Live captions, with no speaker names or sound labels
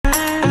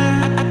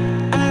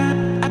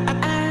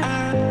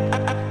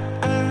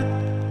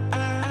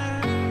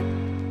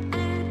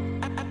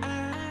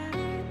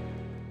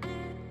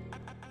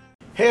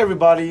Hey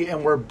everybody,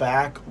 and we're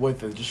back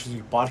with the Just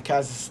Review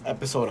podcast. This is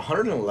episode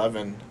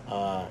 111,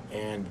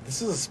 and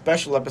this is a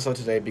special episode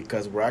today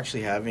because we're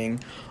actually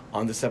having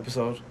on this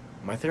episode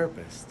my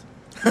therapist.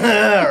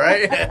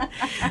 Right?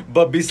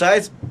 But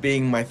besides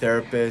being my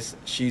therapist,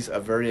 she's a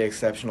very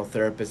exceptional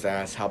therapist that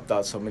has helped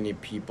out so many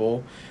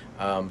people.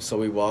 So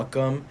we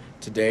welcome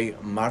today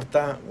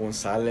Marta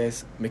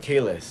Gonzalez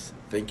Michaelis.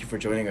 Thank you for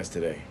joining us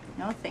today.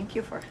 No, thank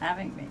you for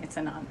having me. It's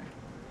an honor.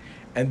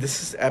 And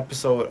this is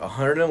episode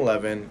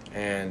 111,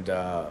 and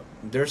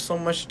there's so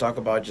much to talk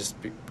about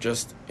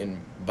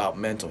about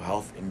mental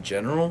health in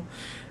general.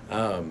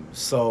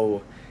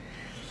 So,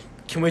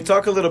 can we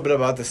talk a little bit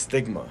about the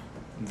stigma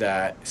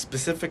that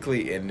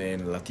specifically in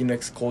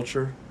Latinx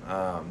culture,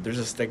 there's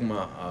a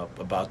stigma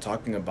about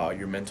talking about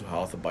your mental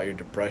health, about your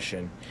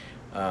depression.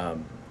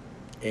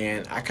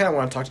 And I kind of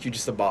want to talk to you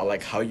just about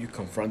like how you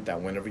confront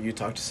that whenever you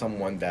talk to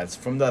someone that's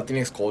from the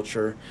Latinx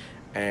culture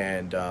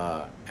and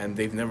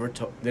they've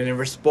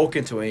never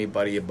spoken to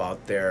anybody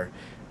about their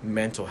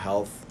mental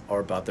health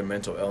or about their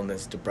mental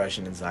illness,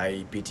 depression,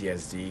 anxiety,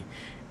 PTSD,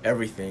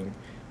 everything.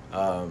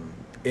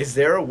 Is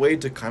there a way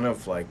to kind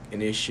of like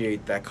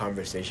initiate that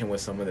conversation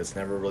with someone that's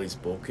never really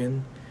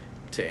spoken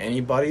to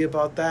anybody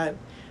about that?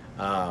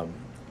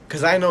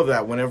 Because I know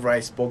that whenever I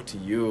spoke to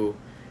you,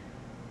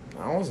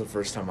 that was the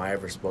first time I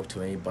ever spoke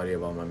to anybody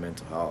about my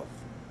mental health,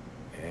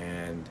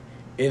 and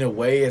in a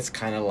way, it's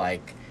kind of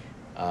like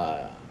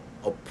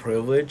a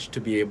privilege to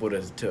be able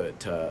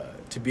to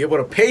be able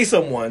to pay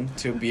someone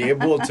to be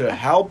able to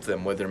help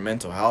them with their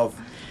mental health.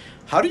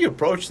 How do you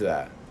approach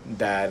that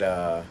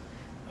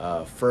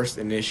first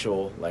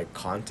initial like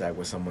contact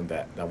with someone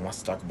that wants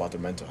to talk about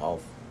their mental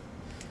health?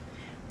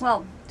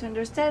 Well, to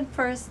understand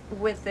first,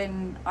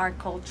 within our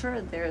culture,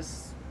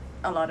 there's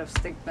a lot of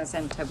stigmas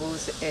and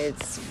taboos.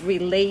 It's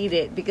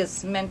related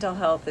because mental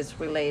health is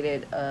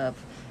related of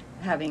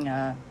having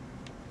a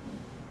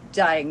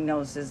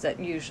diagnosis that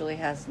usually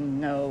has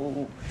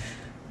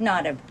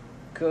not a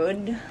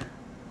good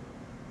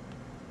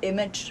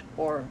image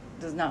or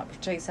does not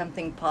portray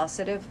something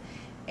positive,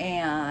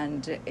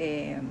 and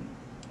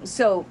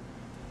so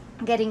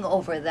getting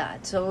over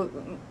that. So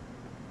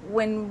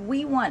when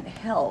we want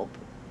help,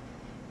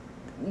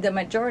 the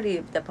majority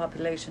of the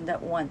population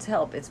that wants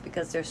help, it's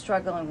because they're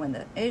struggling with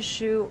an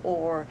issue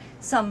or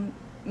some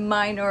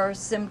minor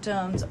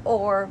symptoms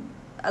or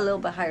a little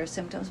bit higher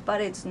symptoms, but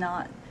it's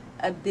not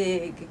a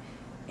big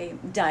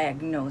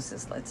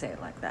diagnosis, let's say it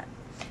like that.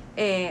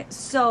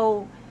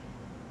 So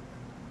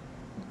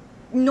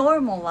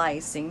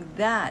normalizing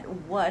that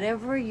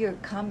whatever you're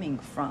coming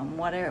from,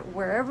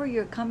 wherever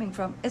you're coming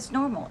from, it's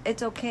normal,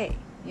 it's okay.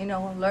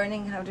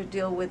 Learning how to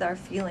deal with our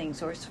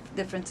feelings or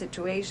different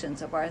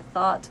situations of our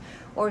thoughts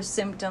or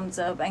symptoms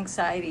of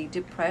anxiety,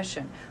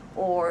 depression,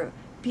 or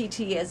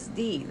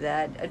PTSD,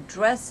 that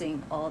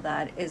addressing all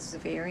that is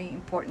very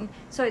important.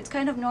 So it's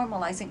kind of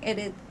normalizing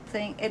it.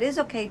 It is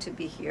okay to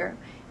be here.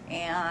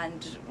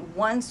 And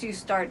once you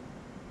start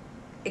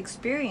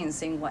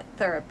experiencing what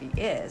therapy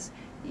is,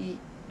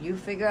 you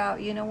figure out,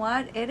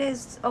 what? It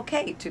is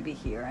okay to be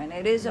here. And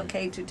it is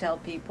okay to tell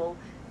people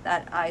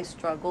that I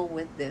struggle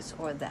with this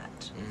or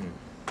that. Mm-hmm.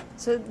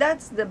 So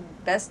that's the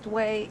best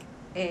way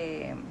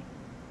to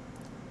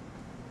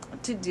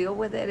deal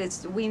with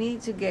it. We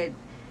need to get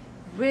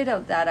rid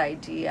of that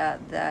idea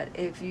that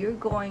if you're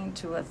going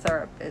to a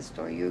therapist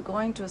or you're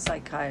going to a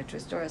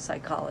psychiatrist or a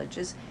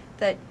psychologist,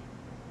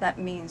 that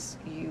means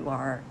you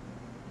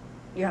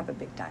have a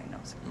big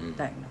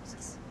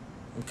diagnosis.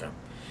 Okay.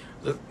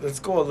 Let's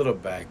go a little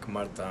back,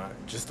 Marta,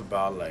 just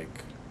about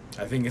like,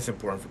 I think it's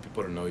important for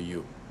people to know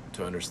you,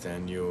 to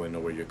understand you and know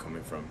where you're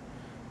coming from.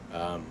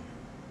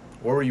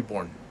 Where were you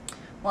born?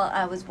 Well,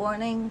 I was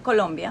born in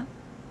Colombia.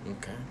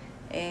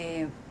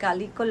 Okay.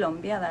 Cali,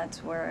 Colombia,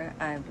 that's where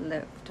I've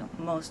lived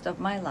most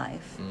of my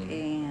life.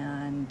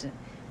 And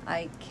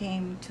I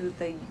came to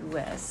the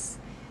U.S.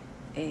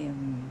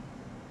 in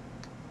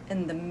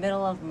the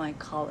middle of my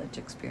college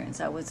experience.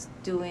 I was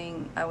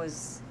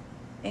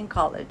in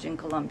college in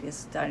Colombia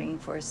studying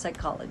for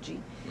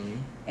psychology.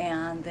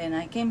 And then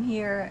I came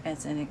here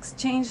as an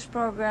exchange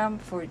program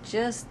for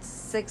just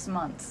 6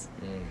 months.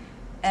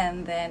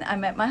 And then I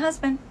met my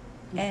husband,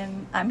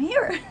 and I'm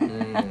here.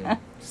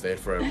 Stayed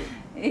forever.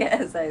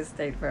 Yes, I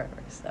stayed forever.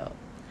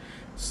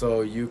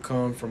 So you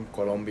come from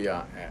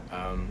Colombia.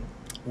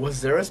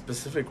 Was there a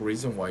specific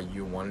reason why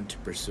you wanted to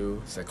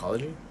pursue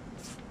psychology?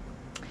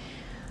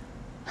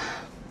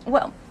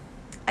 Well,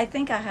 I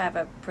think I have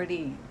a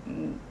pretty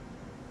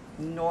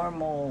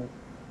normal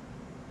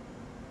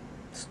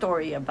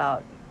story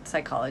about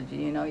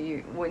psychology.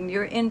 When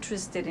you're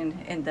interested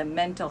in the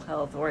mental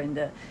health or in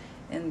the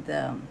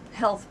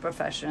health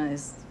profession,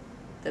 is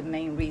the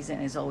main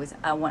reason is always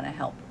I want to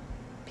help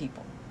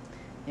people.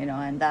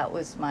 And that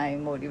was my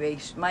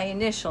motivation, my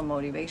initial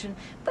motivation.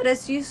 But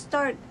as you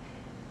start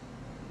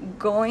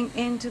going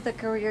into the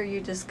career, you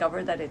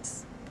discover that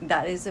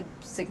that is a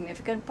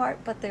significant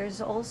part, but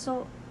there's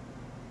also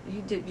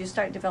you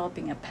start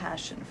developing a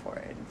passion for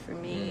it. For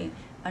me,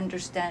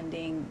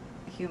 understanding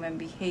human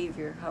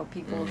behavior, how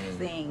people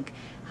think,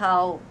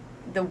 how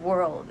the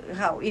world,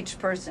 how each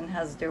person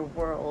has their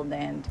world,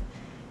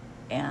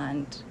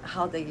 and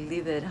how they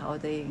live it, how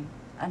they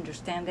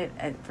understand it.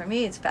 And for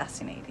me, it's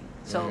fascinating.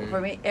 So for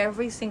me,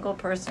 every single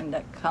person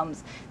that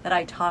comes, that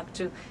I talk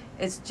to,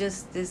 it's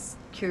just this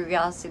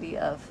curiosity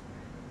of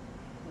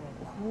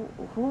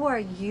who are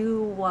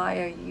you? Why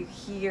are you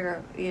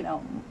here? You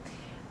know,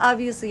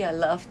 obviously I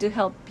love to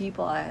help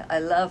people. I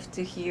love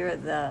to hear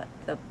the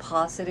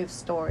positive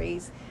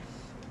stories.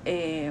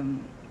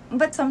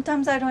 But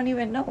sometimes I don't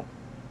even know.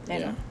 You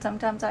know,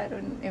 sometimes I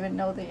don't even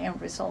know the end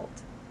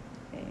result.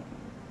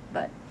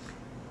 But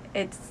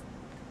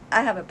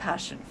I have a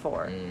passion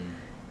for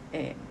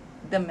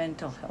the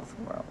mental health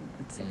world.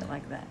 Let's say it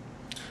like that.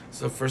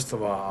 So first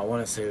of all, I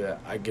want to say that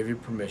I give you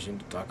permission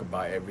to talk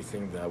about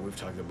everything that we've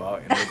talked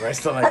about in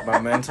regards to like my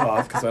mental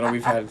health, because I know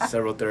we've had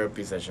several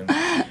therapy sessions.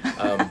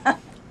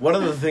 One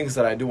of the things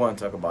that I do want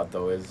to talk about,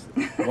 though, is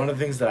one of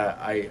the things that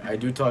I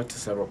do talk to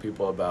several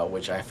people about,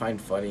 which I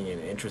find funny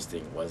and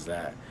interesting, was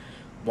that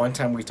one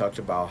time we talked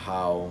about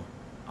how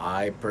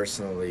I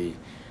personally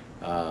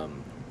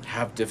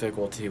have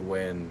difficulty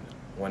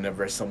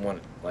whenever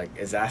someone like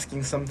is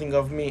asking something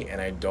of me and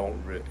I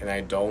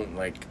don't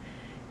like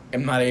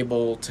am not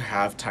able to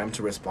have time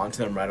to respond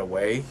to them right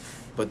away,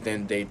 but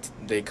then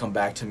they come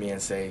back to me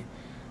and say,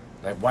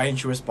 like, why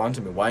didn't you respond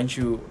to me? Why didn't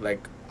you,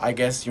 like, I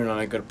guess you're not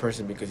a good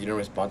person because you didn't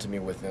respond to me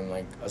within,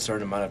 like, a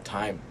certain amount of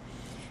time.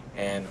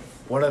 And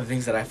one of the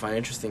things that I find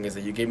interesting is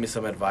that you gave me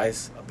some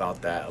advice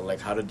about that,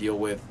 like how to deal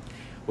with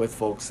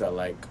folks that,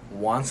 like,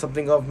 want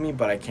something of me,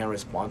 but I can't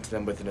respond to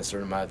them within a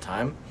certain amount of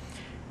time.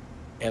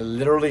 And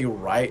literally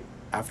right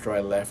after I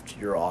left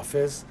your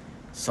office,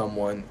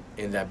 someone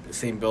in that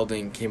same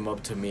building came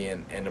up to me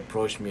and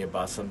approached me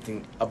about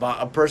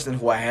a person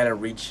who I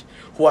hadn't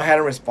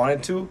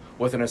responded to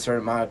within a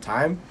certain amount of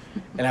time.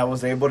 And I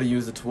was able to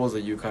use the tools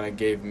that you kind of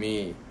gave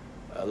me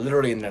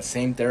literally in that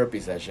same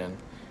therapy session,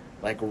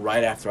 like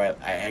right after I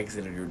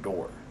exited your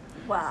door.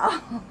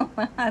 Wow.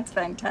 That's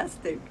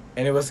fantastic.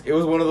 And it was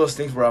one of those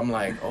things where I'm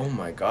like, oh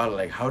my God,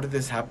 like, how did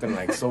this happen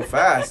like so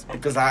fast?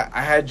 Because I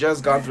had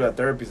just gone through that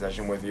therapy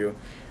session with you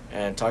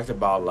and talked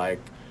about, like,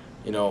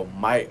 you know,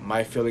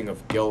 my feeling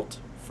of guilt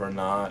for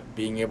not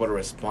being able to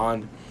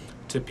respond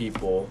to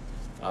people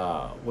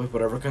with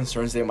whatever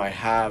concerns they might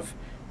have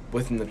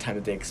within the time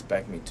that they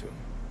expect me to.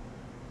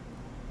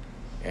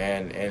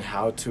 And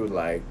how to,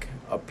 like,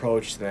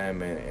 approach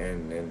them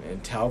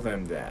and tell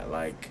them that,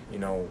 like, you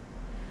know,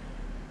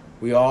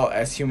 we all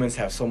as humans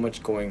have so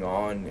much going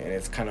on, and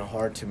it's kind of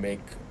hard to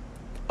make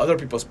other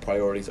people's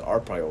priorities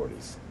our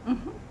priorities.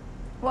 Mm-hmm.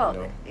 Well,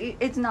 you know?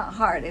 It's not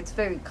hard. It's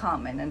very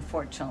common,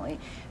 unfortunately.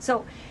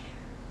 So,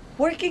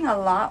 working a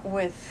lot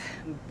with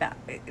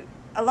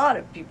a lot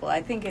of people,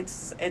 I think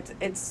it's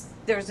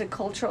there's a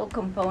cultural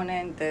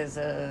component, there's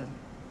a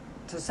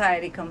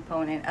society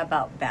component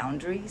about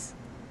boundaries.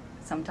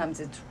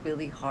 Sometimes it's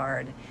really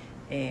hard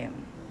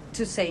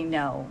to say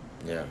no.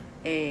 Yeah.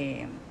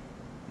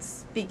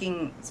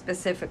 Speaking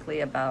specifically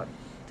about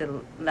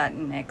the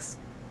Latinx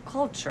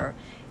culture,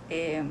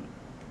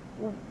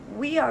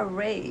 we are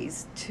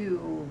raised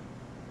to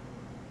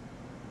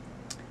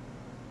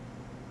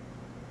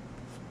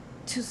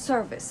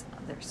service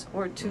others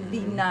or to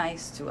be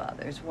nice to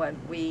others.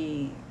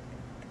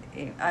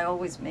 I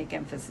always make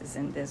emphasis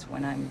in this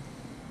when I'm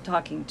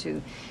talking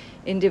to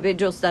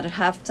individuals that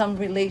have some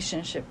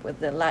relationship with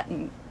the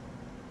Latin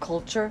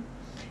culture,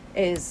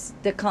 is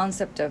the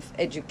concept of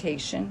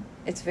education.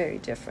 It's very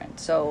different.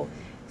 So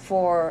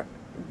for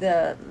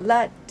the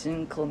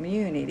Latin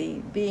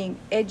community, being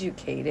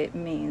educated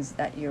means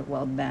that you're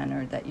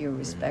well-mannered, that you're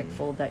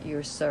respectful, that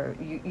you're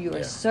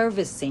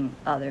servicing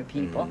other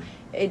people.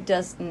 It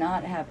does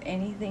not have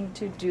anything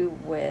to do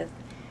with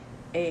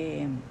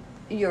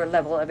your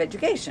level of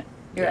education,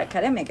 your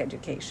academic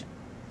education.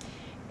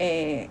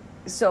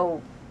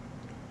 So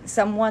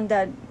someone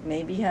that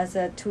maybe has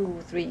a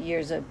 2-3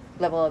 years of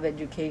level of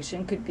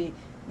education could be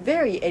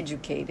very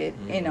educated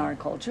in our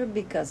culture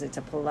because it's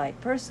a polite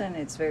person,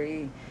 it's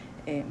very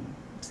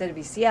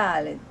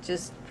servicial, it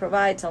just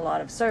provides a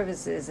lot of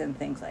services and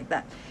things like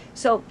that.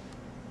 So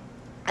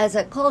as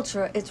a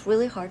culture, it's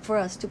really hard for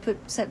us to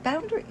set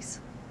boundaries.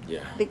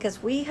 Yeah.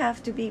 Because we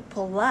have to be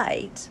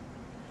polite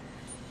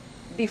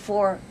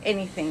before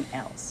anything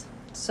else.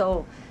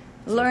 So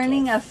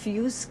learning a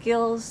few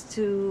skills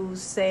to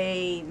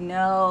say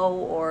no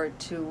or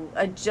to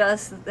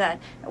adjust that.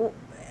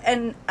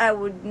 And I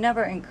would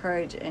never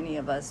encourage any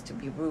of us to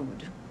be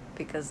rude,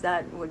 because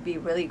that would be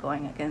really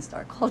going against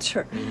our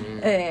culture.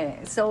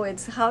 So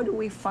it's how do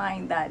we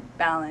find that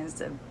balance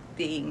of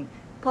being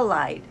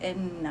polite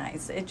and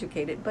nice,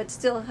 educated, but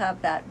still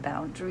have that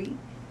boundary?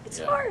 It's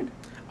hard.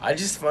 I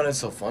just find it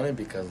so funny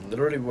because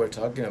literally we're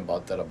talking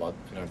about that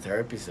in our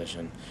therapy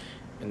session.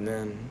 And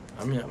then,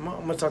 I mean, I'm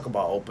gonna talk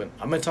about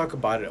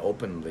it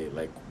openly.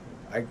 Like,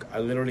 I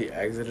literally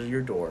exited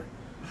your door,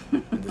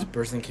 and this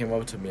person came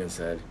up to me and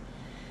said,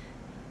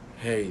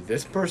 "Hey,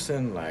 this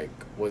person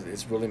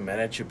is really mad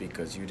at you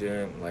because you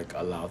didn't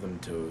allow them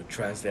to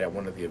translate at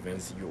one of the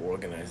events that you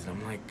organized." And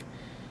I'm like,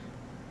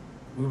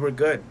 we were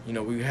good. You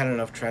know, we had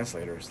enough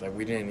translators. Like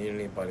we didn't need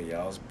anybody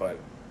else, but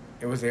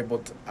I was able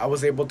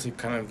to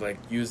kind of like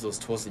use those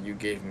tools that you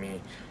gave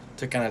me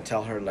to kind of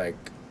tell her like,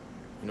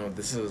 you know,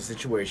 this is a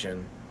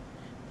situation.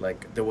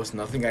 Like there was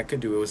nothing I could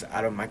do. It was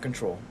out of my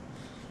control,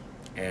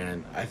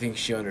 and I think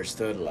she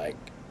understood like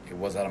it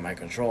was out of my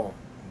control.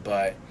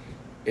 But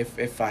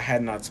if I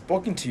had not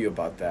spoken to you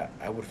about that,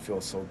 I would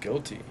feel so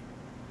guilty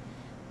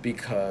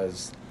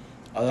because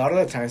a lot of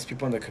the times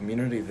people in the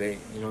community, they,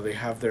 you know, they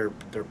have their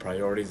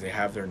priorities, they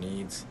have their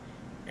needs,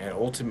 and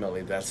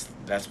ultimately that's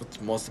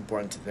what's most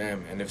important to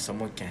them. And if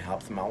someone can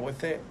help them out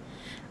with it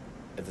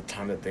at the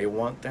time that they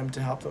want them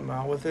to help them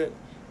out with it,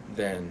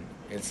 then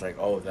it's like,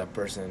 oh, that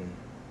person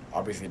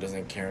obviously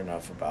doesn't care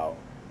enough about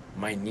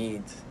my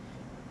needs.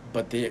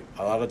 But they,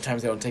 a lot of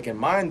times they don't take in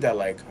mind that,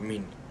 like, I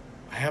mean,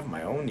 I have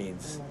my own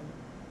needs,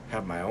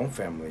 have my own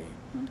family,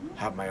 Mm-hmm.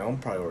 have my own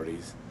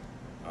priorities.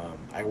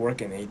 I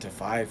work in 8 to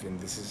 5, and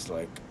this is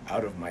like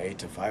out of my 8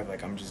 to 5.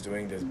 Like I'm just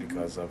doing this Mm-hmm.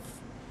 because of,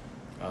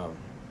 um,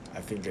 I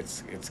think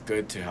it's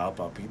good to help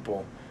out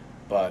people,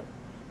 but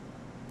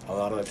a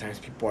lot of the times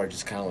people are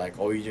just kind of like,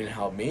 oh, you didn't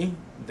help me,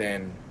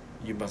 then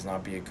you must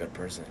not be a good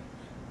person,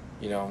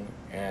 you know.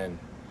 And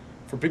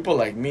for people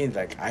like me,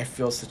 like I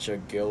feel such a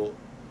guilt,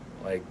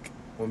 like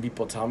when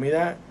people tell me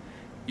that,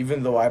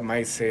 even though I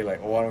might say like,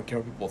 oh, I don't care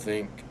what people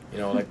think, you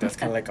know, like that's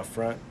kind of like a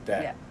front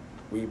Yeah. that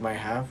we might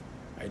have.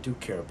 I do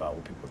care about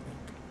what people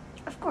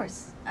think. Of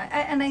course.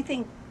 And I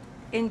think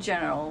in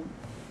general,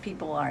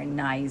 people are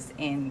nice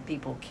and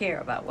people care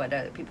about what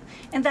other people.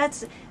 And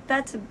that's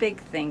a big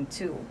thing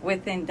too.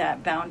 Within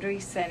that boundary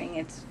setting,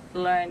 it's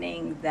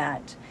learning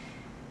that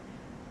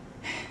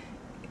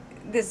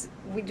this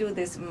we do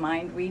this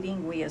mind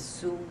reading. We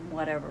assume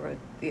whatever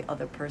the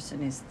other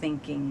person is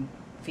thinking,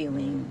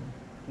 feeling,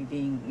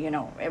 being, you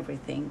know,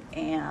 everything,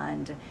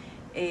 and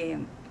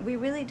we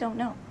really don't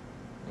know.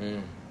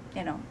 Mm.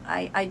 You know,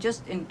 I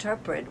just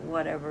interpret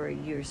whatever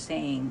you're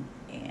saying,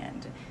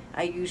 and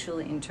I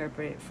usually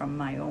interpret it from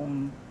my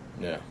own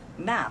Yeah.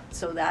 map,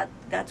 so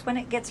that's when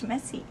it gets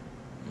messy.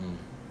 Mm.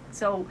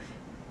 So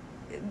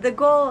the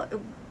goal,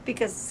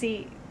 because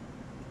see,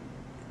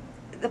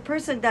 the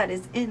person that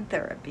is in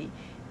therapy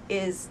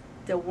is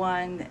the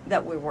one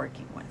that we're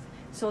working with.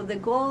 So the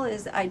goal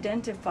is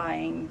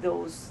identifying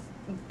those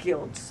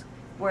guilts,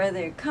 where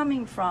they're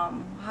coming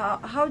from,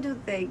 how do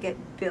they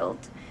get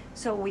built,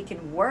 so we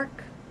can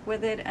work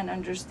with it and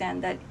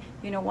understand that,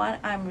 you know what,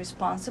 I'm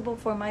responsible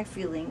for my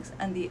feelings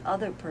and the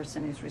other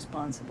person is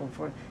responsible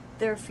for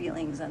their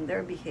feelings and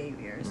their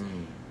behaviors.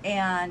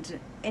 Mm.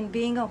 And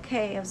being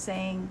okay of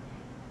saying,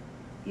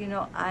 you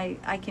know,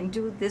 I can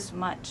do this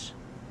much,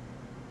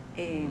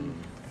 Mm.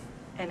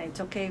 and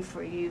it's okay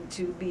for you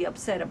to be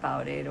upset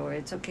about it, or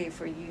it's okay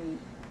for you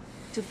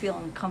to feel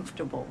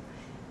uncomfortable,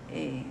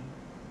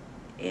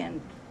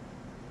 and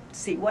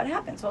see what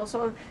happens.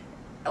 Also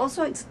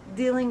it's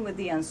dealing with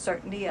the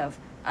uncertainty of,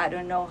 I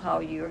don't know how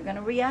you're going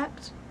to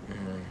react.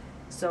 Mm-hmm.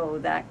 So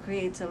that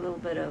creates a little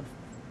bit of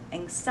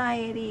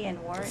anxiety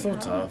and worry. That's so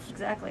tough.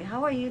 Exactly.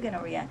 How are you going to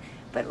react?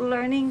 But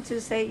learning to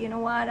say, you know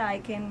what,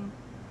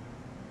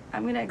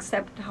 I'm going to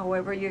accept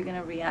however you're going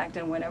to react,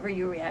 and whenever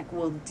you react,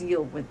 we'll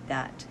deal with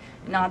that.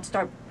 Not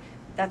start,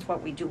 that's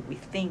what we do. We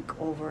think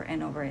over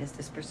and over, is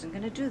this person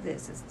going to do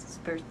this? Is this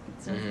person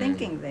Mhm.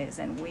 thinking this?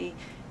 And we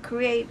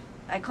create,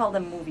 I call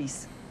them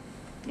movies.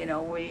 You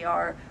know,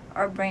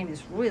 our brain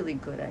is really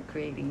good at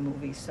creating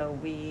movies. So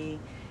we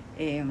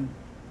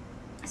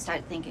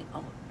start thinking,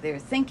 oh, they're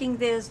thinking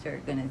this,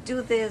 they're going to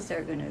do this,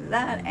 they're going to do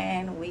that,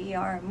 and we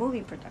are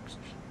movie production.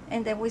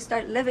 And then we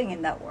start living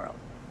in that world.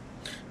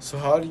 So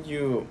how do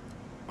you?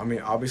 I mean,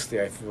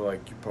 obviously, I feel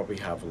like you probably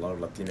have a lot of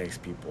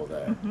Latinx people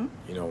that Mhm.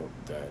 you know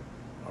that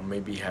are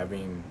maybe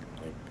having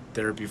like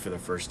therapy for the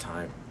first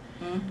time.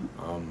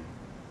 Mm-hmm.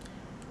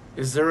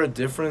 Is there a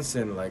difference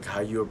in like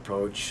how you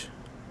approach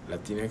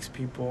Latinx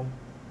people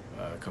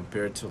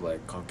compared to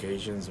like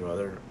Caucasians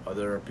or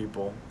other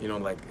people? You know,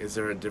 like is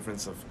there a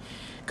difference of?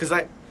 Because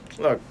I've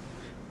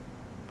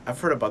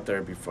heard about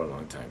therapy for a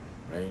long time,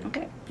 right?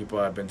 Okay. People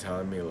have been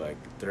telling me like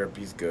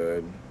therapy's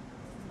good.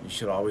 You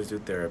should always do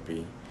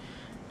therapy.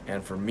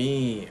 And for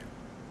me,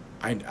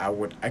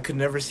 I could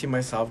never see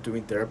myself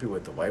doing therapy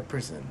with a white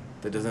person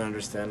that doesn't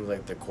understand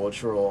like the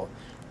cultural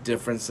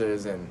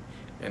differences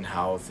and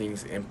how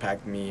things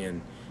impact me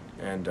and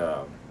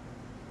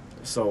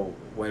so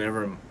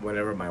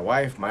whenever my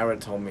wife Myra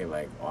told me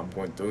like, oh,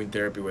 I'm doing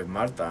therapy with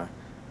Marta,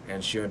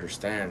 and she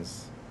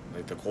understands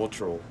like the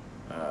cultural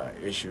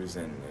issues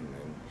and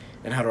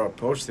how to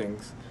approach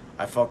things,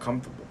 I felt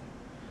comfortable.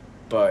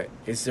 But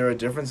is there a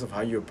difference of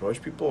how you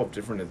approach people of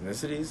different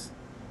ethnicities?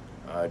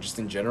 Just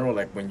in general,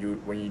 like when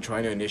you're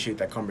trying to initiate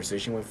that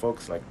conversation with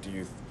folks, like do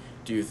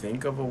you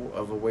think of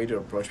a way to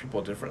approach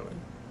people differently?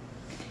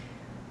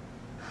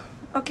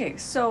 Okay,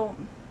 so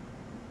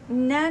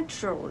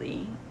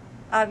naturally,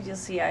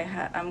 obviously,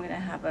 I'm going to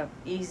have a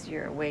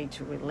easier way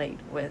to relate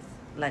with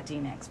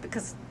Latinx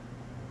because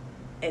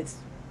it's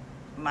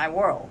my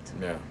world.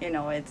 Yeah. You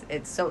know,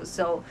 it's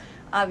so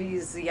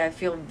Obviously, I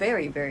feel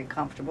very, very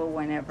comfortable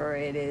whenever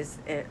it is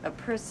a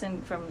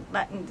person from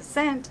Latin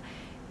descent.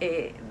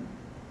 eh,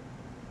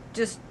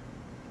 just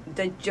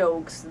the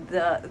jokes,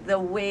 the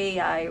way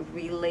I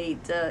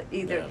relate,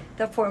 either Yeah.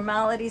 the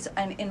formalities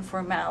and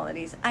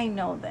informalities, I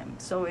know them,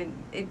 so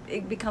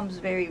it becomes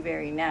very,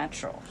 very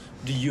natural.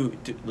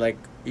 Like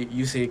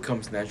you say it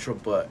comes natural,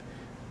 but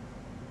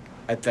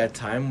at that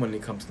time when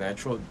it comes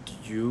natural, do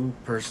you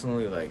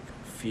personally like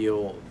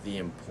feel the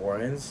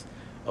importance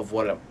of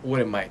what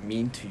it might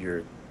mean to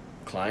your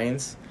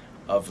clients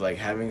of like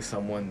having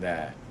someone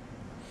that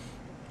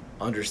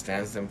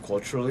understands them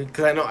culturally?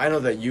 Because I know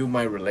that you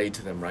might relate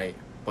to them, right?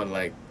 But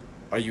like,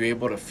 are you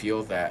able to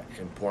feel that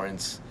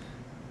importance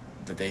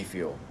that they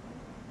feel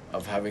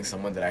of having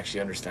someone that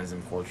actually understands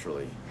them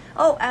culturally?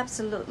 Oh,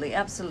 absolutely,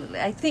 absolutely.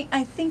 I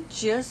think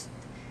just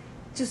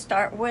to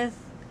start with,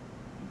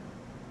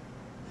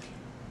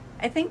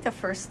 I think the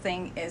first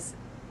thing is,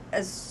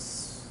 as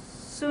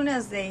soon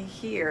as they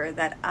hear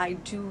that I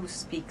do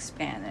speak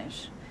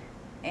Spanish,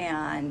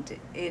 and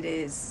it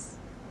is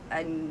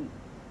a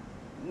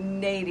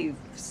native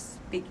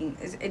speaking,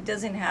 it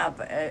doesn't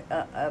have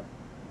a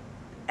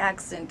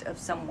accent of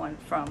someone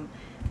from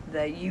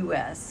the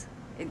U.S.,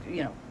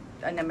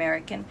 an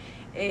American,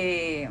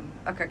 a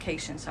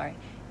Caucasian, sorry.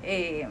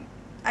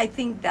 I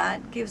think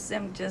that gives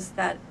them just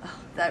that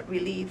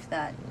relief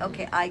that,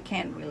 okay, I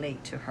can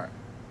relate to her,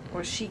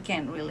 or she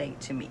can relate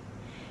to me.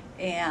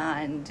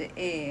 And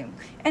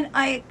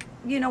I,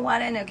 you know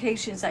what, on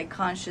occasions I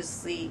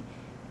consciously,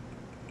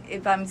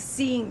 if I'm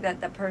seeing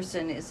that the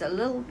person is a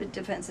little bit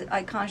defensive,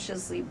 I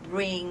consciously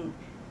bring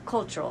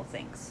cultural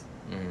things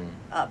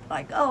up,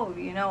 like, oh,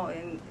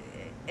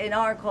 in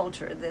our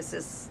culture, this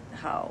is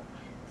how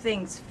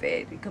things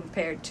fit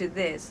compared to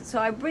this. So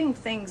I bring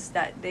things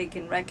that they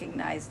can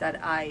recognize,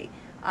 that I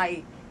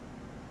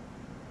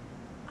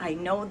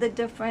know the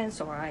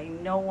difference, or I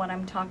know what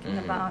I'm talking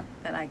about,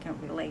 that I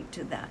can relate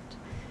to that.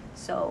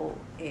 So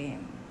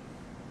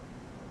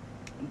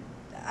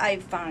I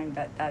find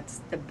that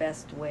that's the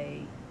best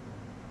way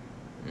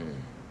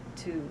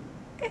to,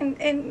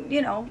 and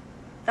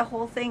the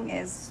whole thing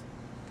is,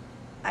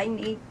 I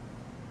need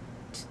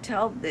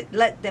to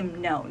let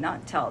them know,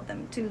 not tell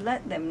them, to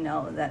let them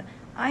know that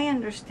I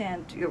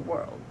understand your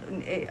world.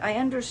 I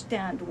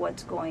understand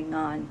what's going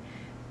on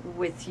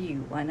with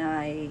you, and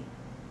I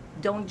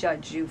don't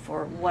judge you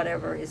for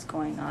whatever is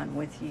going on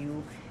with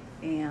you,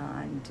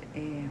 and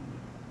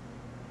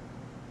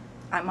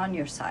I'm on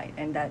your side,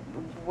 and that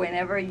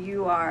whenever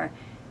you are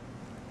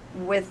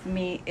with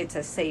me, it's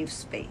a safe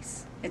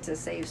space. It's a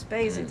safe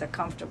space. It's a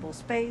comfortable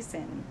space,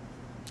 and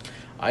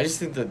I just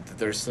think that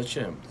there's such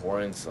an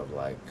importance of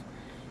like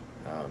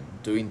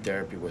doing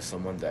therapy with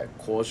someone that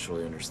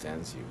culturally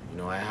understands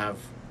you. I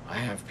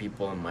have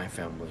people in my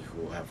family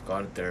who have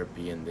gone to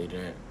therapy, and they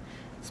didn't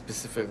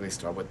specifically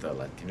start with the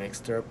Latinx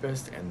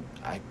therapist, and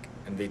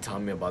they tell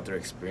me about their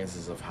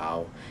experiences of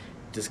how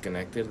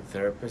disconnected the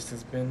therapist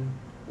has been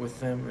with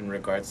them in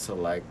regards to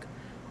like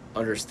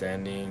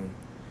understanding,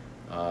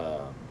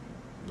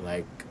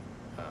 like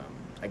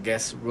I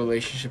guess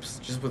relationships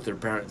just with their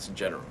parents in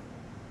general.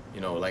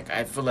 Like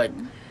I feel like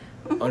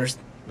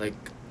like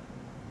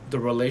the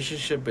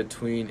relationship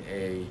between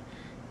a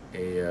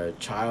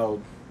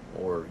child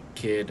or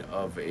kid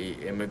of a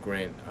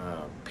immigrant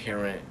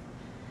parent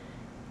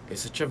is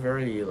such a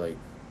very like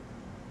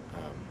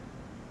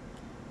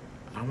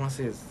I don't want to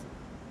say it's,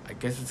 I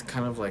guess it's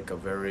kind of like a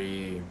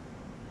very,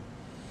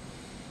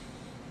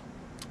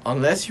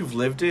 unless you've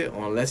lived it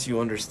or unless you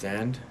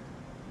understand,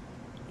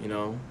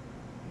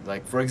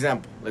 like for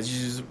example, let's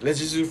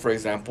just do for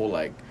example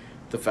like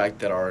the fact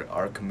that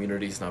our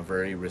community is not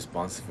very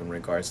responsive in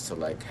regards to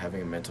like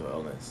having a mental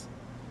illness,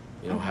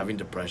 having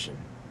depression,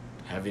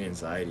 having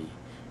anxiety.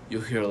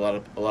 You'll hear a lot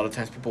of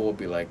times people will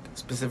be like,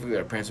 specifically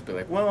our parents will be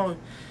like, well, you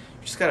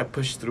just gotta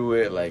push through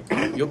it, like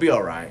you'll be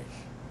all right.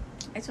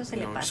 eso se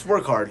le pasa. Just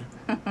work hard.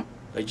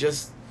 Like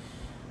just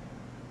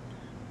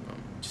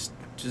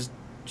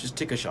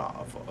take a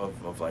shot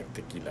of like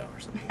tequila or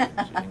something,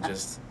 and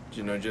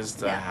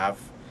just have,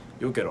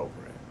 you'll get over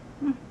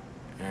it.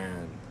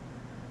 And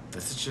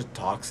that's such a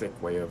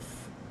toxic way of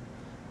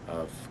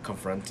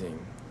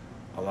confronting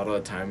a lot of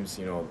the times,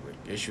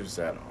 like issues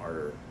that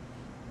our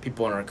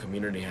people in our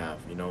community have.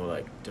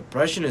 Like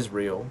depression is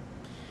real,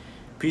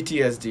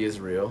 PTSD is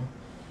real,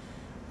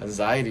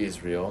 anxiety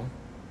is real,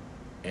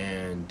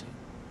 and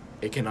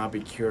it cannot be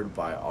cured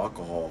by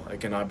alcohol. It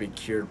cannot be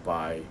cured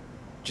by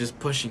just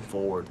pushing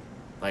forward.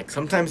 Like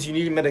sometimes you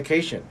need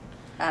medication.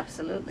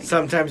 Absolutely.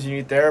 Sometimes you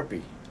need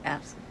therapy.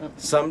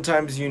 Absolutely.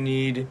 Sometimes you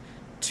need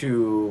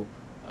to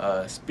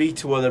speak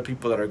to other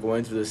people that are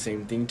going through the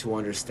same thing to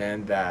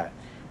understand that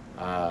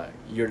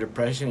your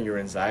depression, your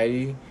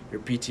anxiety,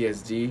 your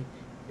PTSD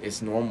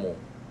is normal.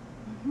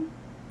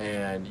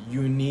 And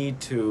you need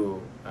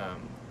to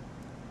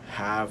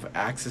have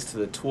access to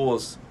the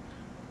tools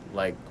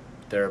like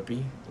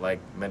therapy, like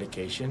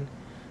medication,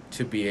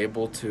 to be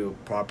able to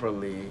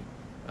properly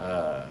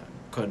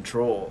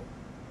control,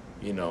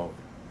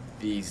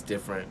 these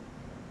different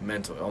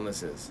mental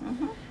illnesses.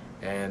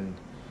 And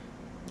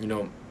you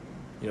know,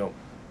 you know,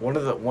 one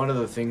of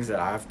the things that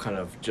I've kind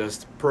of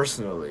just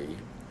personally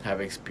have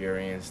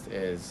experienced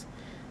is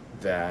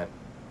that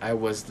I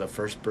was the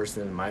first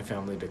person in my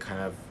family to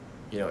kind of,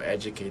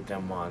 educate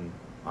them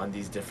on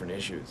these different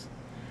issues.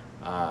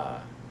 Uh,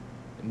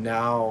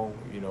 Now,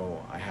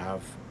 I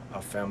have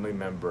a family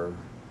member,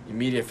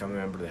 immediate family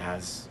member that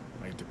has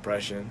like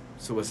depression,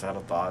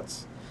 suicidal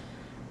thoughts,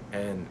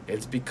 and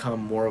it's become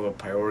more of a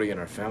priority in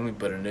our family.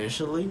 But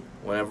initially,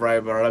 whenever I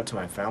brought it up to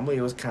my family,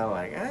 it was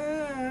kind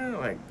of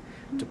like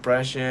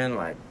depression,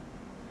 like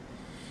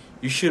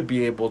you should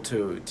be able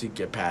to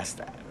get past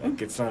that.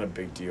 Like it's not a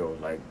big deal.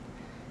 Like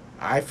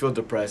I feel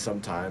depressed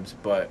sometimes,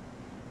 but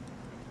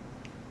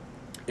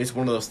it's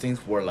one of those things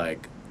where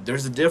like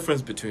there's a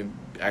difference between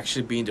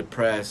actually being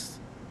depressed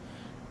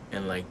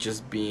and like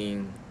just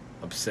being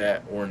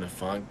upset or in a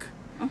funk.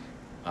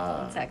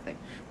 Exactly.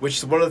 Which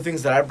is one of the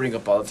things that I bring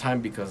up all the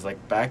time because like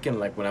back in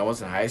like when I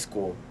was in high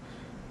school,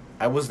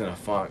 I was in a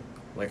funk.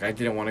 Like I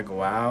didn't want to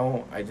go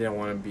out, I didn't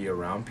want to be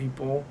around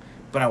people,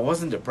 but I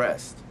wasn't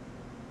depressed.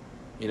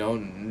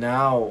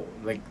 Now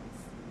like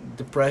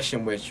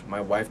depression, which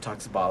my wife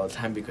talks about all the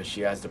time because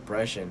she has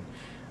depression,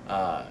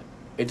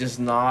 it does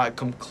not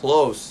come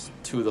close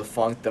to the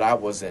funk that I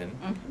was in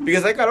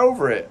because I got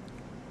over it.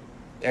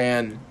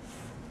 And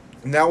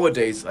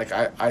nowadays, like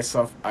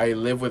I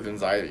live with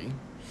anxiety,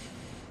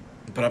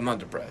 but I'm not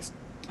depressed.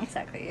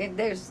 Exactly.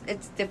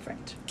 It's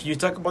different. Can you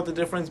talk about the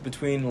difference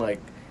between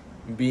like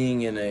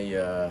being in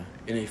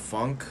a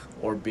funk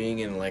or being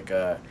in like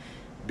a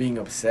being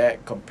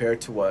upset compared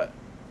to what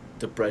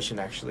depression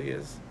actually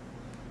is?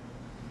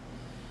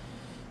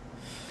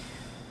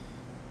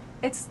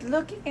 It's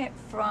looking at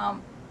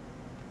from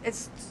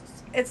it's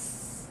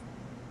it's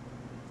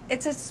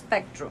it's a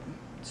spectrum.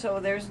 So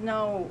there's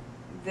no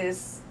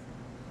this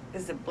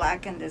is a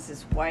black and this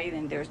is white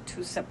and there's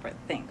two separate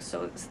things.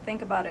 So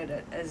think about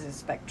it as a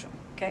spectrum,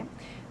 okay?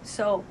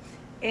 So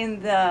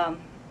in the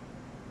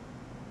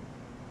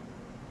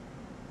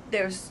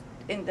there's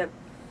in the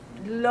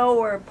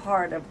lower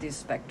part of this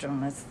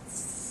spectrum, let's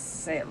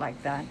say it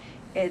like that,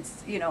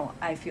 it's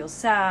I feel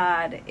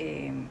sad,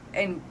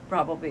 and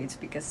probably it's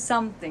because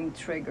something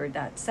triggered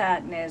that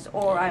sadness,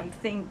 or I'm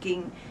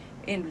thinking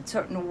in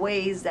certain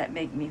ways that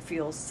make me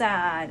feel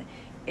sad,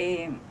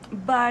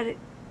 but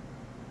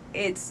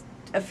it's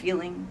a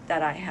feeling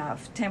that I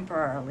have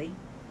temporarily,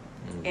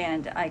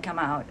 and I come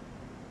out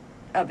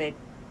of it.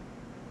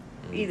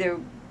 Either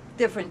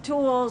different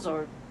tools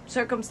or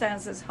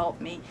circumstances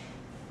help me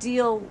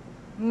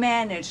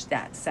manage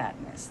that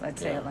sadness,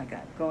 let's say it like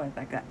that, go it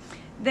like that.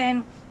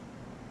 Then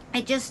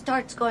it just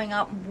starts going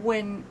up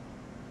when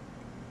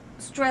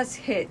stress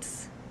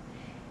hits,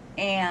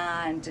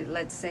 and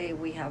let's say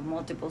we have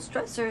multiple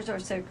stressors or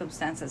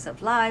circumstances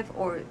of life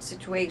or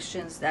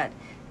situations that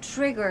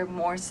trigger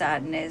more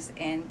sadness,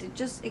 and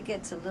it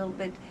gets a little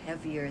bit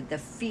heavier, the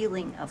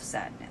feeling of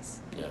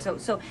sadness.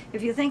 So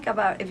if you think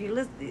about, if you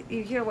listen,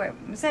 you hear what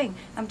I'm saying,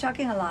 I'm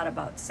talking a lot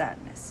about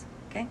sadness,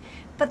 okay?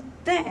 But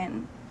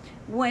then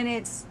when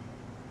it's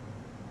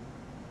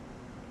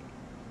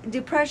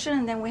depression,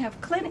 and then we have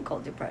clinical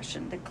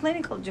depression. The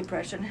clinical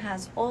depression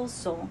has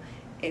also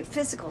a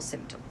physical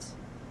symptoms.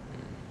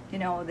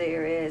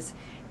 There is,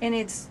 and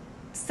it's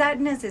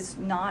sadness is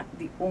not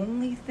the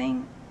only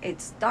thing.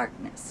 It's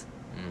darkness.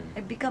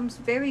 It becomes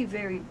very,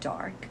 very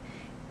dark.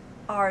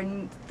 Our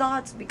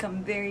thoughts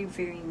become very,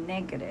 very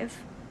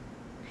negative.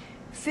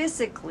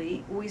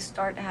 Physically, we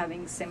start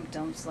having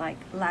symptoms like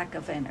lack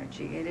of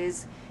energy. It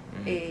is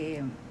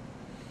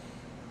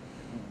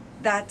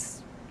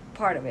that's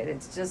part of it.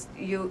 It's just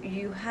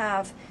you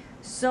have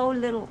so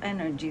little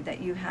energy that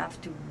you have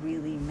to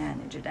really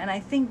manage it. And I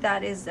think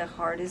that is the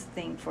hardest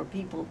thing for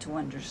people to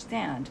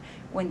understand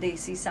when they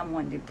see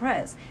someone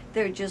depressed.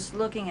 They're just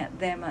looking at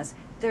them as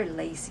they're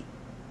lazy.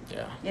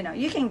 Yeah.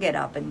 You can get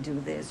up and do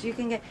this.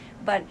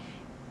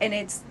 And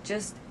it's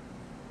just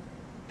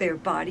their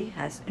body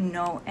has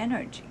no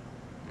energy.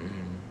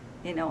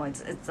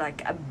 It's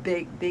like a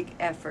big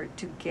effort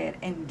to get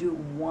and do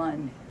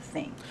one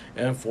thing.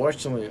 And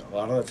unfortunately, a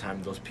lot of the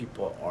time, those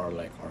people are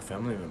like our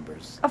family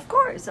members. Of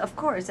course.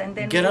 And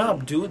then get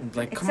up, dude!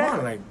 Like, exactly. Come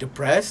on! Like,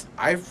 depressed?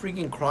 I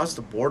freaking crossed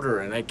the border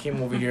and I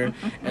came over here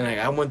and like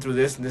I went through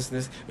this and this and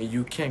this, and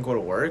you can't go to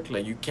work.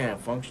 Like, you can't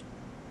function.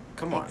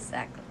 Come on.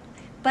 Exactly.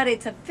 But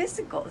it's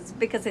it's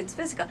because it's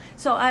physical.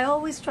 So I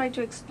always try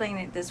to explain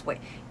it this way: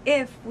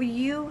 if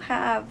you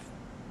have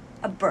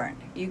a burn,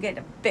 you get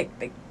a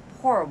big,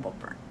 horrible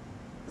burn.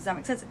 Does that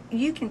make sense?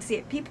 You can see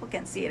it. People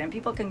can see it, and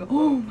people can go,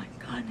 "Oh my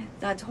God,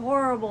 that's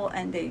horrible!"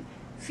 And they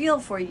feel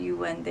for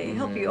you, and they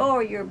help you. Oh,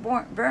 you're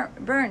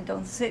burned.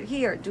 Don't sit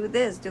here. Do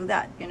this. Do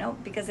that.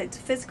 Because it's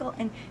physical,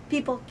 and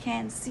people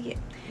can see it.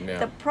 Yeah.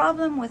 The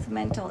problem with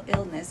mental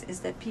illness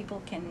is that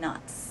people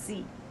cannot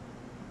see.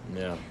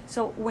 Yeah.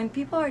 So when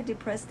people are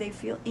depressed, they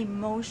feel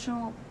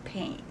emotional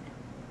pain.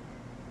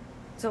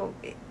 So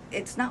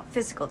it's not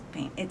physical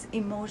pain; it's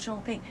emotional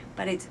pain,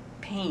 but it's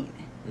pain.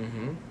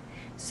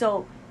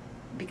 So,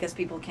 because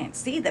people can't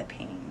see the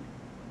pain,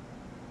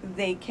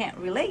 they can't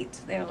relate.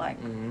 They're like,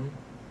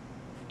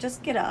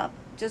 just get up,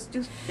 just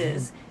do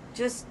this,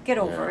 just get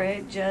over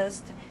Yeah.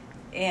 it,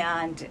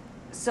 and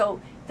so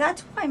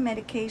that's why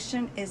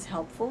medication is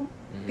helpful,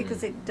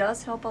 because it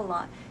does help a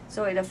lot.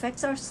 So it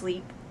affects our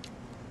sleep.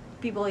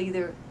 People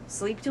either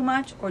sleep too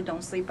much or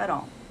don't sleep at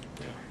all.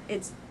 Yeah.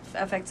 It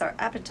affects our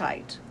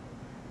appetite.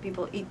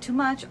 People eat too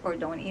much or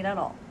don't eat at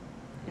all.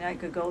 You know, I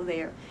could go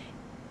there.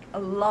 A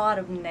lot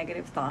of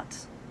negative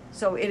thoughts.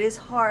 So it is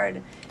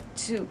hard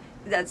to,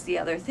 that's the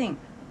other thing.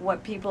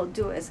 What people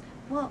do is,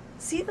 well,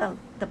 see the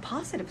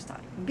positive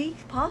stuff. Be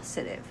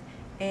positive.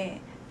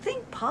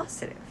 Think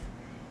positive.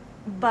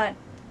 But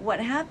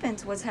what's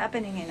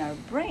happening in our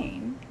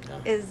brain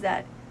Yeah. is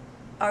that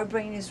our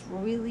brain is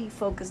really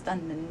focused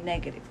on the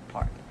negative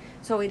part.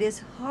 So it is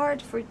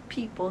hard for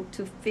people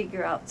to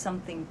figure out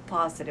something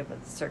positive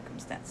of the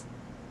circumstance.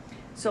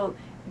 So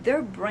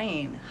their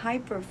brain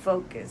hyper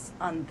focus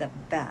on the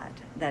bad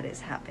that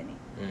is happening.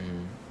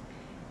 Mm-hmm.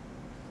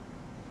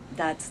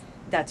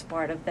 That's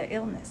part of the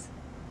illness.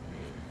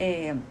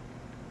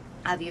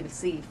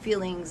 Obviously,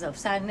 feelings of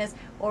sadness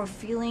or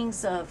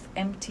feelings of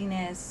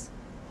emptiness,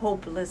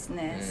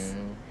 hopelessness.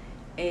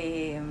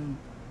 Mm-hmm.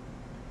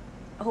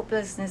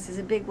 Hopelessness is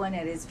a big one.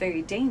 It is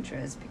very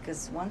dangerous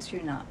because once you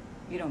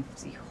don't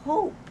see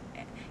hope.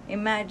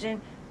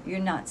 Imagine you're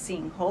not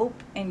seeing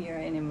hope and you're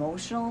in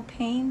emotional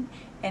pain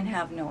and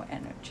have no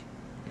energy.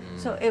 Mm-hmm.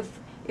 So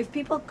if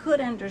people could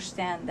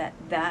understand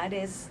that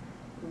is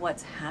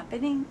what's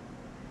happening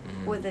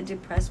Mm-hmm. with a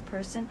depressed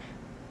person,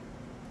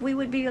 we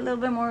would be a little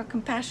bit more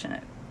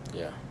compassionate.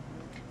 Yeah.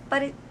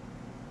 But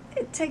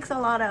it takes a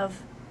lot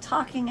of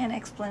talking and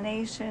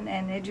explanation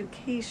and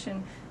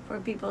education for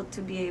people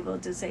to be able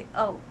to say,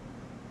 oh,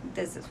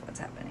 this is what's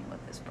happening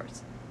with this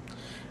person.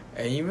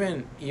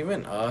 And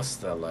even us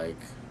that like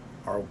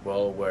are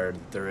well aware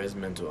that there is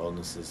mental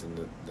illnesses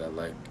and that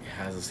like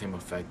has the same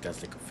effect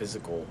as like a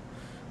physical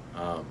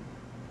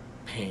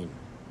pain,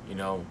 you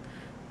know.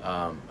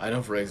 I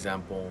know, for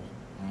example,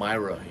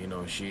 Myra, you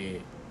know,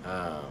 she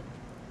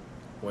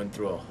went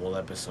through a whole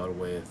episode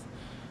with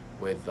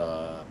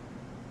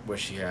where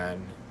she had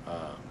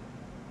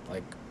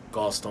like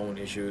gallstone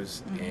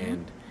issues. Mm-hmm.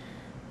 And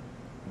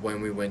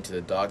when we went to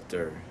the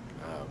doctor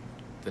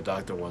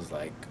was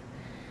like,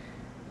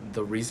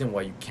 the reason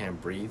why you can't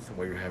breathe,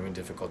 why you're having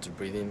difficulty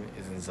breathing,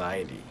 is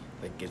anxiety.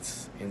 Like,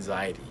 it's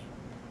anxiety.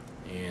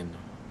 And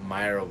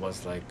Myra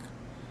was like,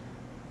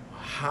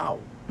 how?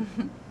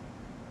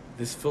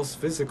 This feels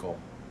physical.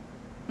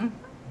 Mhm.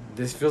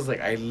 This feels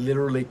like I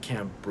literally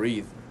can't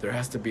breathe. There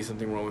has to be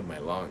something wrong with my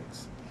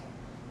lungs.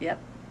 Yep.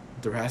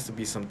 There has to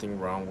be something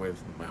wrong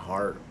with my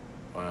heart.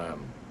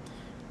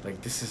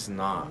 Like, this is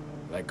not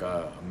like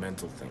a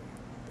mental thing.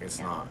 It's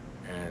Yeah. not.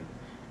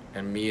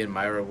 And me and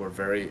Myra were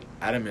very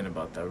adamant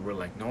about that. We were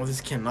like, no,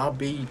 this cannot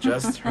be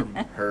just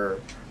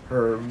her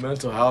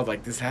mental health.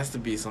 Like, this has to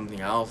be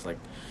something else. Like,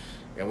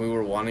 and we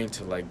were wanting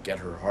to like get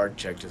her heart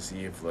checked to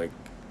see if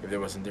there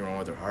was something wrong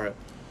with her heart.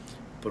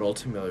 But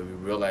ultimately, we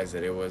realized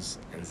that it was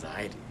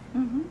anxiety.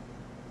 Mm-hmm.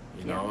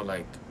 You know, Yeah.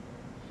 like,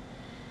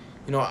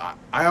 you know,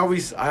 I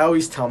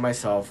always tell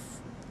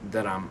myself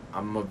that I'm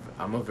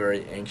a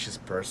very anxious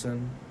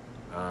person.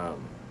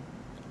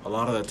 A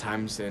lot of the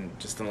times in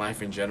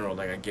life in general,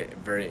 like, I get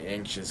very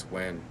anxious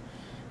when,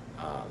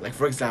 like,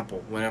 for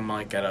example, when I'm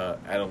like at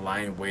a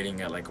line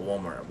waiting at like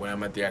Walmart, when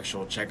I'm at the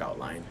actual checkout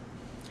line,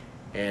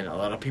 and a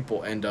lot of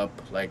people end up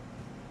like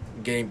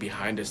getting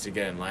behind us to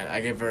get in line.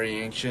 I get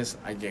very anxious.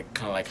 I get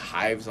kind of like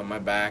hives on my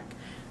back,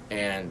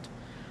 and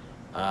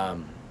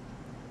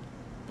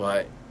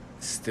but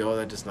still,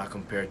 that does not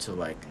compare to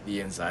like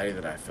the anxiety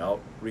that I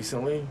felt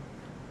recently,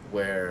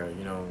 where,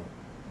 you know,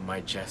 my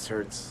chest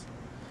hurts.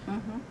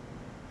 Mm-hmm.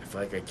 I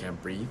feel like I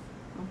can't breathe.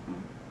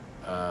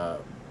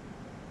 Mm-hmm.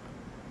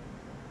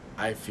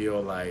 I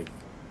feel like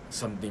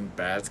something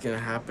bad's gonna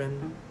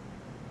happen,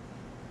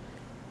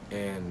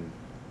 and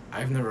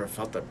I've never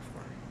felt that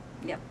before.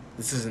 Yep.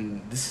 This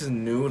is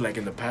new. Like,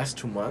 in the past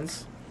 2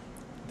 months,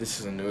 this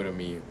is new to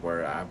me,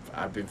 where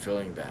I've been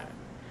feeling that,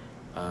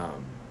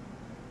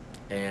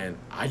 and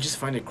I just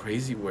find it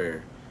crazy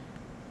where,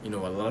 you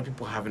know, a lot of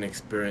people haven't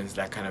experienced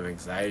that kind of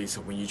anxiety.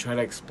 So when you try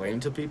to explain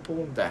to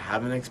people that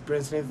haven't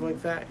experienced anything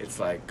like that, it's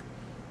like,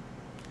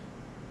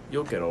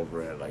 you'll get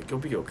over it. Like, you'll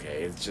be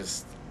okay. It's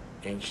just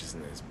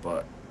anxiousness,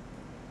 but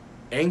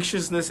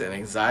anxiousness and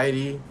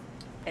anxiety,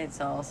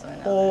 It's also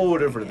another whole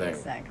different thing.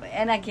 Exactly.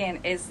 And again,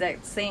 it's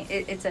that same.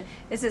 It's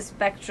a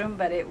spectrum,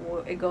 but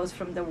it goes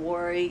from the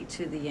worry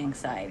to the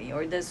anxiety,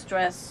 or the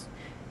stress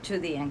to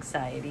the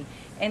anxiety.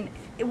 And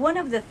one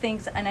of the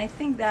things, and I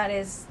think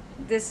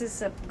this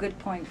is a good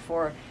point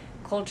for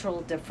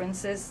cultural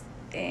differences.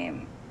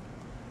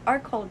 Our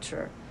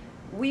culture,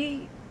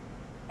 we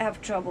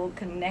have trouble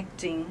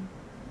connecting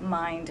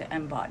mind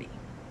and body.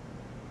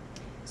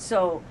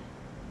 So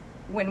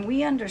when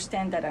we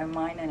understand that our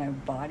mind and our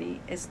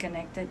body is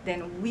connected,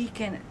 then we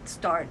can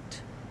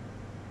start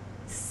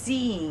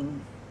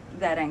seeing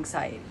that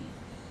anxiety,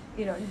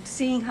 you know,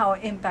 seeing how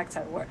it impacts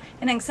our work.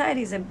 And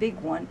anxiety is a big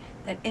one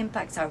that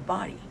impacts our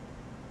body.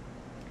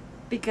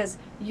 Because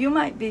you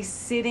might be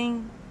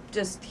sitting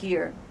just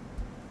here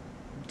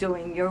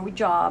doing your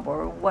job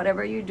or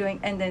whatever you're doing,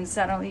 and then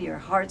suddenly your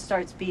heart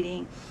starts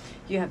beating,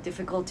 you have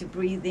difficulty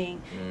breathing,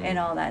 and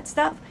all that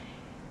stuff.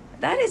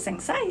 That is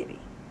anxiety.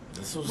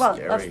 That's so Well,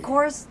 scary. of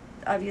course,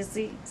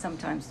 obviously,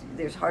 sometimes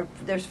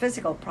there's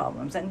physical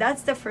problems, and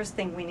that's the first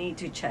thing we need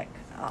to check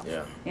off.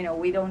 Yeah. You know,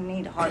 we don't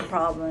need heart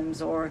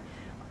problems or,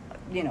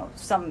 you know,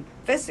 some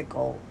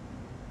physical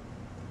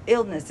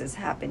illnesses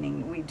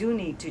happening. We do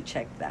need to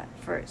check that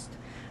first.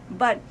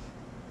 But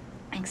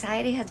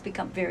anxiety has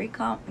become very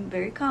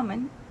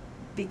common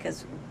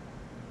because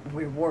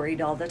we're worried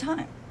all the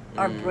time.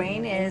 Our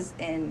brain is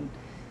in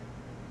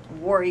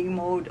worry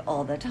mode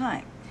all the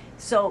time.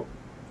 So,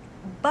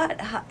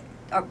 but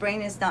our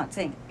brain is not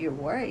saying, you're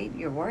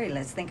worried,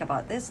 let's think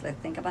about this, let's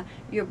think about...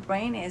 Your